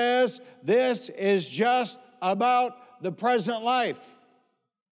it says this is just about the present life.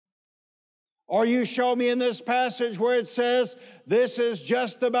 Or you show me in this passage where it says this is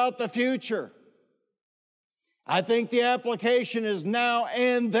just about the future. I think the application is now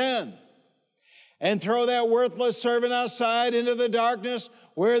and then. And throw that worthless servant outside into the darkness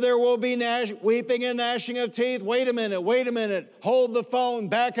where there will be weeping and gnashing of teeth. Wait a minute. Hold the phone,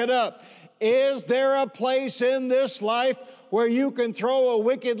 back it up. Is there a place in this life where you can throw a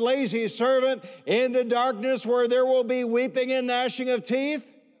wicked, lazy servant into darkness where there will be weeping and gnashing of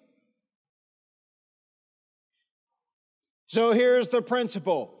teeth? So here's the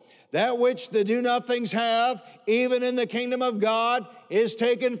principle. That which the do-nothings have, even in the kingdom of God, is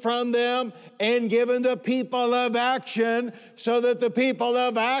taken from them and given to people of action, so that the people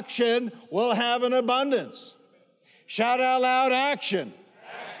of action will have an abundance. Shout out loud, action.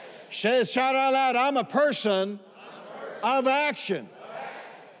 Action. Shout out loud, I'm a person of action.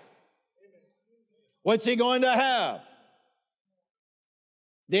 What's he going to have?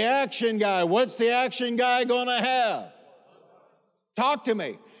 The action guy. What's the action guy going to have? Talk to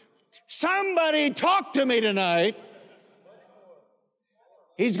me. Somebody talk to me tonight.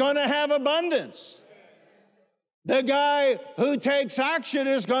 He's going to have abundance. The guy who takes action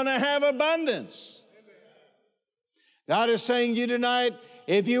is going to have abundance. God is saying to you tonight,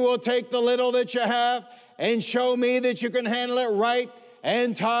 if you will take the little that you have and show me that you can handle it right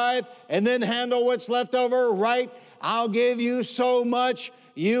and tithe and then handle what's left over right, I'll give you so much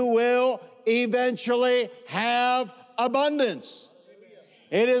you will eventually have abundance.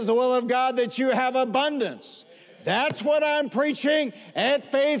 It is the will of God that you have abundance. That's what I'm preaching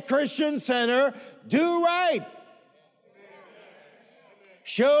at Faith Christian Center. Do right.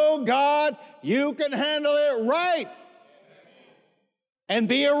 Show God you can handle it right. And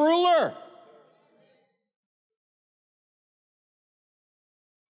be a ruler.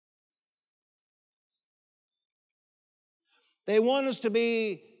 They want us to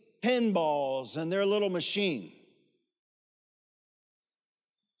be pinballs in their little machine.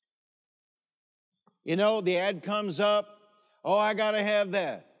 You know, the ad comes up, oh, I got to have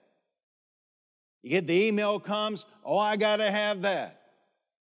that. You get the email comes, oh, I got to have that.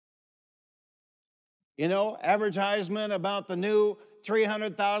 You know, advertisement about the new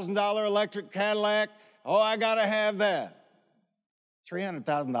 $300,000 electric Cadillac, oh, I got to have that.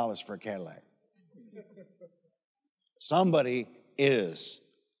 $300,000 for a Cadillac. Somebody is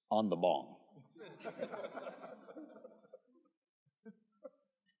on the bong.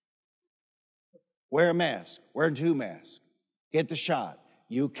 Wear a mask. Wear 2 masks. Get the shot.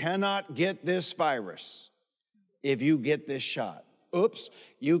 You cannot get this virus if you get this shot. Oops.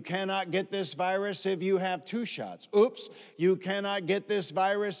 You cannot get this virus if you have 2 shots. Oops. You cannot get this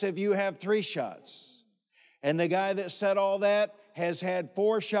virus if you have 3 shots. And the guy that said all that has had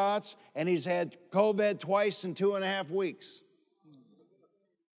 4 shots, and he's had COVID twice in 2.5 weeks.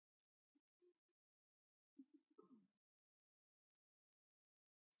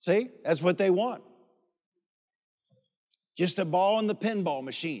 See? That's what they want. Just a ball in the pinball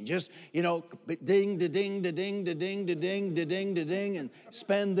machine. Just, you know, ding, da ding, da ding, da ding, da ding, da ding, da ding, and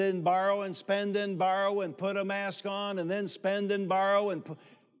spend and borrow and spend and borrow and put a mask on and then spend and borrow and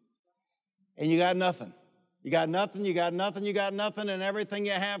you got nothing. You got nothing, you got nothing, you got nothing, and everything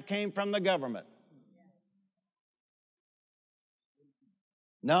you have came from the government.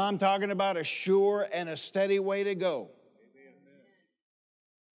 Now I'm talking about a sure and a steady way to go.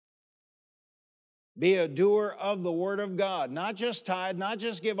 Be a doer of the word of God. Not just tithe, not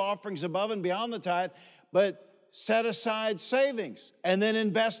just give offerings above and beyond the tithe, but set aside savings and then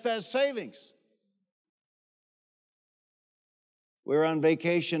invest that savings. We were on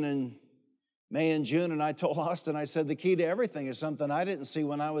vacation in May and June, and I told Austin, I said, the key to everything is something I didn't see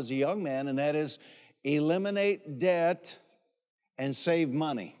when I was a young man, and that is eliminate debt and save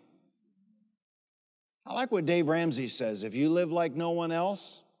money. I like what Dave Ramsey says. If you live like no one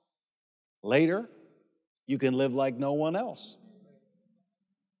else, later, you can live like no one else.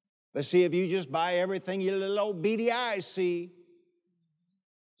 But see, if you just buy everything your little old beady eyes see,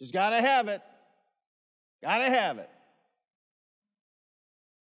 just got to have it. Got to have it.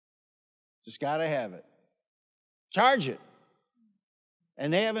 Just got to have it. Charge it.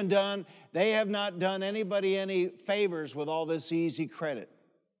 And they have not done anybody any favors with all this easy credit.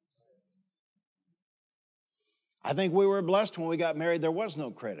 I think we were blessed when we got married, there was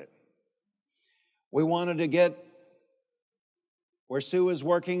no credit. We wanted to get, where Sue was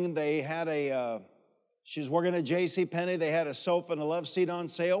working, they had she was working at JCPenney, they had a sofa and a love seat on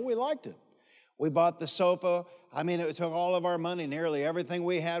sale. We liked it. We bought the sofa. I mean, it took all of our money, nearly everything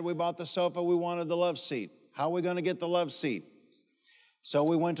we had. We bought the sofa. We wanted the love seat. How are we going to get the love seat? So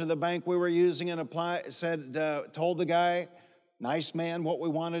we went to the bank we were using and told the guy, nice man, what we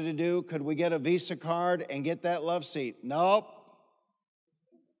wanted to do. Could we get a Visa card and get that love seat? Nope.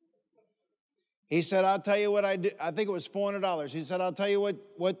 He said, I'll tell you what I do. I think it was $400. He said, I'll tell you what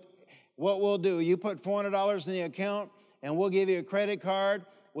we'll do. You put $400 in the account, and we'll give you a credit card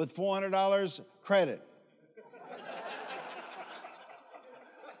with $400 credit.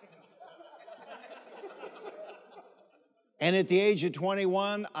 And at the age of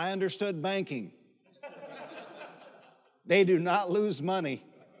 21, I understood banking. They do not lose money.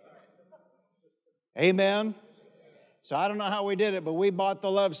 Amen? So I don't know how we did it, but we bought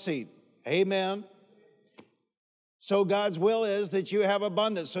the love seat. Amen. So God's will is that you have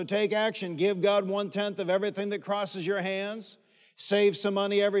abundance. So take action. Give God 1/10 of everything that crosses your hands. Save some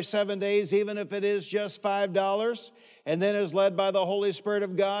money every 7 days, even if it is just $5. And then as led by the Holy Spirit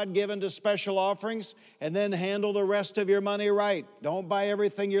of God, given to special offerings. And then handle the rest of your money right. Don't buy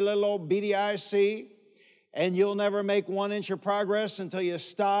everything your little old beady eyes see. And you'll never make 1 inch of progress until you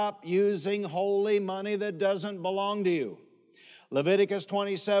stop using holy money that doesn't belong to you. Leviticus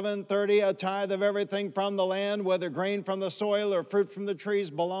 27:30, a tithe of everything from the land, whether grain from the soil or fruit from the trees,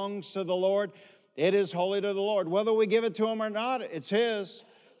 belongs to the Lord. It is holy to the Lord. Whether we give it to Him or not, it's His.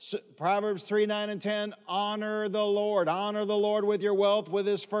 Proverbs 3:9 and 10, honor the Lord. Honor the Lord with your wealth, with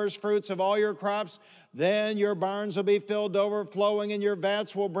His first fruits of all your crops. Then your barns will be filled to overflowing, and your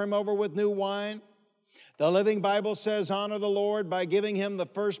vats will brim over with new wine. The Living Bible says, honor the Lord by giving Him the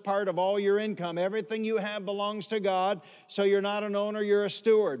first part of all your income. Everything you have belongs to God, so you're not an owner, you're a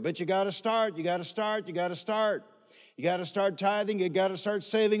steward. But you got to start, you got to start, you got to start. You got to start tithing, you got to start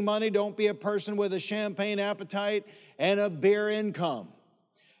saving money. Don't be a person with a champagne appetite and a beer income.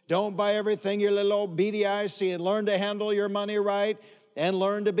 Don't buy everything your little old beady eyes see, and learn to handle your money right and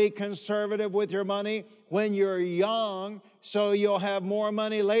learn to be conservative with your money when you're young, so you'll have more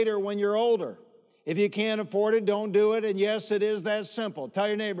money later when you're older. If you can't afford it, don't do it. And yes, it is that simple. Tell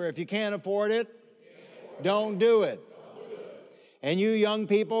your neighbor, if you can't afford it, don't do it. And you young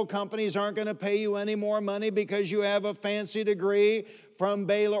people, companies aren't going to pay you any more money because you have a fancy degree from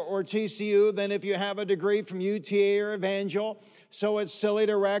Baylor or TCU than if you have a degree from UTA or Evangel. So it's silly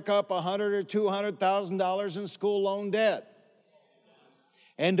to rack up $100,000 or $200,000 in school loan debt.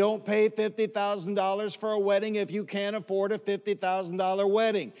 And don't pay $50,000 for a wedding if you can't afford a $50,000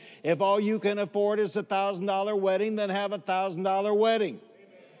 wedding. If all you can afford is a $1,000 wedding, then have a $1,000 wedding.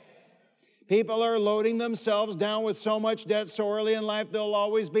 People are loading themselves down with so much debt so early in life they'll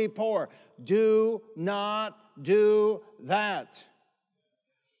always be poor. Do not do that.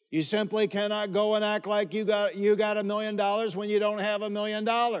 You simply cannot go and act like you got $1 million when you don't have $1 million.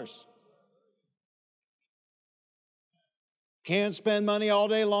 Can't spend money all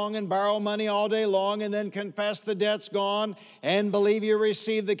day long and borrow money all day long and then confess the debt's gone and believe you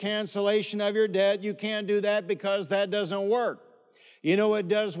received the cancellation of your debt. You can't do that because that doesn't work. You know it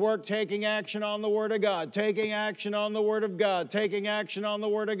does work? Taking action on the Word of God. Taking action on the Word of God. Taking action on the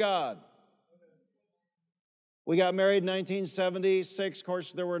Word of God. We got married in 1976. Of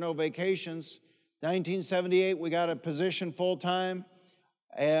course, there were no vacations. 1978, we got a position full-time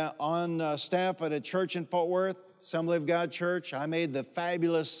on staff at a church in Fort Worth, Assembly of God Church. I made the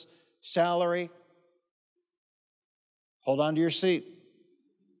fabulous salary. Hold on to your seat.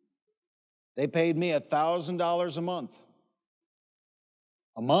 They paid me $1,000 a month.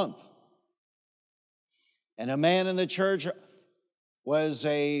 A month. And a man in the church was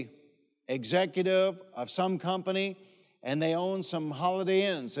a executive of some company, and they owned some Holiday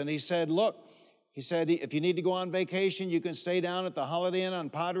Inns. And he said, look, he said, if you need to go on vacation, you can stay down at the Holiday Inn on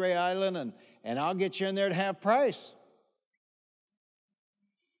Padre Island, and I'll get you in there at half price.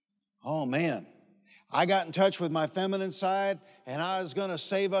 Oh, man. I got in touch with my feminine side, and I was going to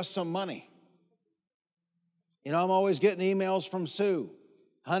save us some money. You know, I'm always getting emails from Sue.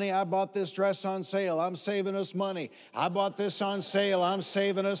 Honey, I bought this dress on sale. I'm saving us money. I bought this on sale. I'm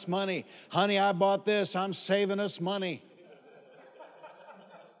saving us money. Honey, I bought this. I'm saving us money.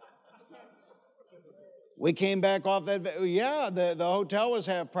 We came back off that. Yeah, the hotel was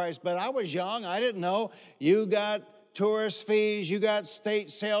half price, but I was young. I didn't know. You got tourist fees. You got state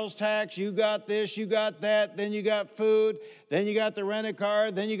sales tax. You got this. You got that. Then you got food. Then you got the rent-a-car.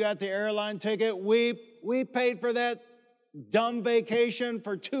 Then you got the airline ticket. We paid for that dumb vacation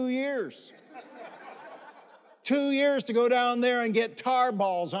for 2 years. 2 years to go down there and get tar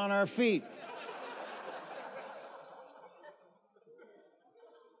balls on our feet.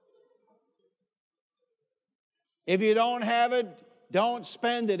 If you don't have it, don't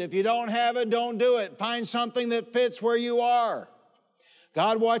spend it. If you don't have it, don't do it. Find something that fits where you are.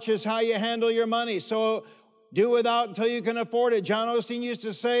 God watches how you handle your money, so do without until you can afford it. John Osteen used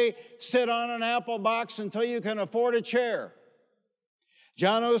to say, sit on an apple box until you can afford a chair.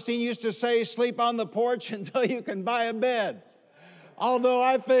 John Osteen used to say, sleep on the porch until you can buy a bed. Although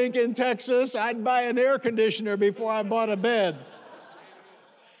I think in Texas, I'd buy an air conditioner before I bought a bed.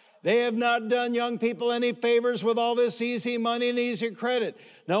 They have not done young people any favors with all this easy money and easy credit.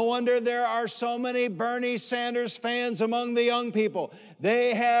 No wonder there are so many Bernie Sanders fans among the young people.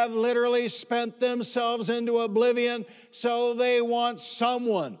 They have literally spent themselves into oblivion, so they want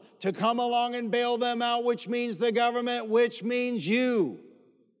someone to come along and bail them out, which means the government, which means you.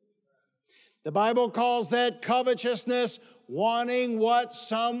 The Bible calls that covetousness, wanting what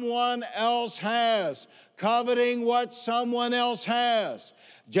someone else has, coveting what someone else has.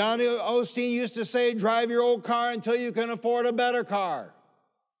 Johnny Osteen used to say, drive your old car until you can afford a better car.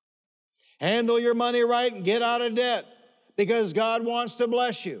 Handle your money right and get out of debt, because God wants to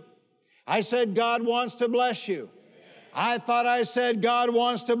bless you. I said God wants to bless you. I thought I said God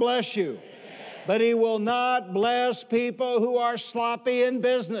wants to bless you. But He will not bless people who are sloppy in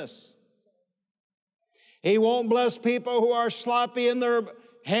business. He won't bless people who are sloppy in their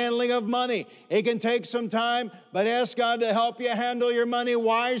handling of money. It can take some time, but ask God to help you handle your money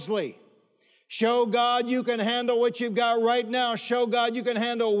wisely. Show God you can handle what you've got right now. Show God you can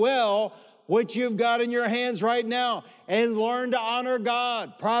handle well what you've got in your hands right now, and learn to honor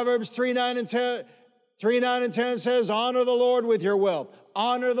God. Proverbs 3:9 and 10 says, honor the Lord with your wealth.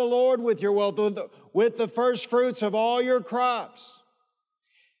 Honor the Lord with your wealth, with the first fruits of all your crops.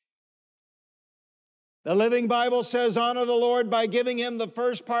 The Living Bible says, honor the Lord by giving Him the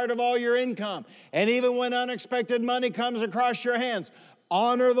first part of all your income. And even when unexpected money comes across your hands,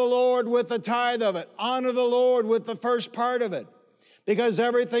 honor the Lord with the tithe of it. Honor the Lord with the first part of it. Because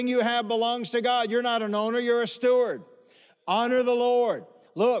everything you have belongs to God. You're not an owner, you're a steward. Honor the Lord.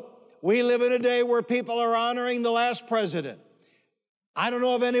 Look, we live in a day where people are honoring the last president. I don't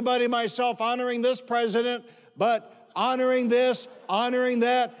know of anybody myself honoring this president, but honoring this, honoring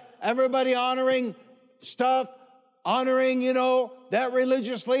that, everybody honoring stuff, honoring, that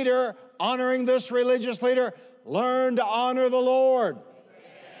religious leader, honoring this religious leader. Learn to honor the Lord.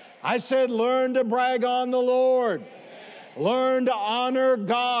 I said, learn to brag on the Lord. Learn to honor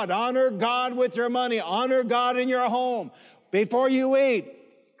God. Honor God with your money. Honor God in your home. Before you eat,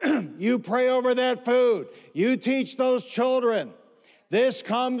 you pray over that food. You teach those children. This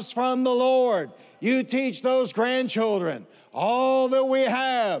comes from the Lord. You teach those grandchildren. All that we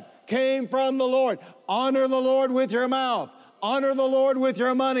have came from the Lord. Honor the Lord with your mouth. Honor the Lord with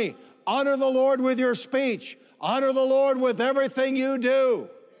your money. Honor the Lord with your speech. Honor the Lord with everything you do.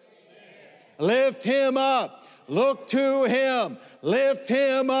 Lift Him up. Look to Him. Lift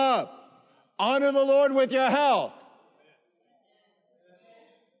Him up. Honor the Lord with your health.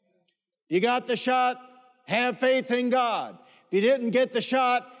 You got the shot? Have faith in God. If you didn't get the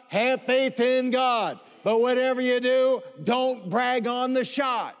shot, have faith in God. But whatever you do, don't brag on the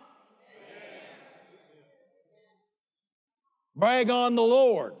shot. Brag on the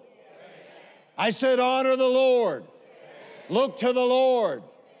Lord. I said honor the Lord. Look to the Lord.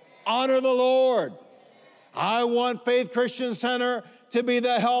 Honor the Lord. I want Faith Christian Center to be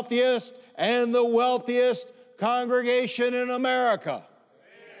the healthiest and the wealthiest congregation in America.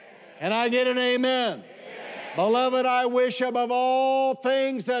 And I get an amen. Amen. Beloved, I wish above all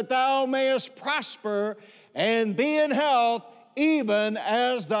things that thou mayest prosper and be in health, even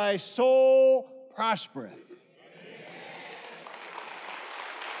as thy soul prospereth.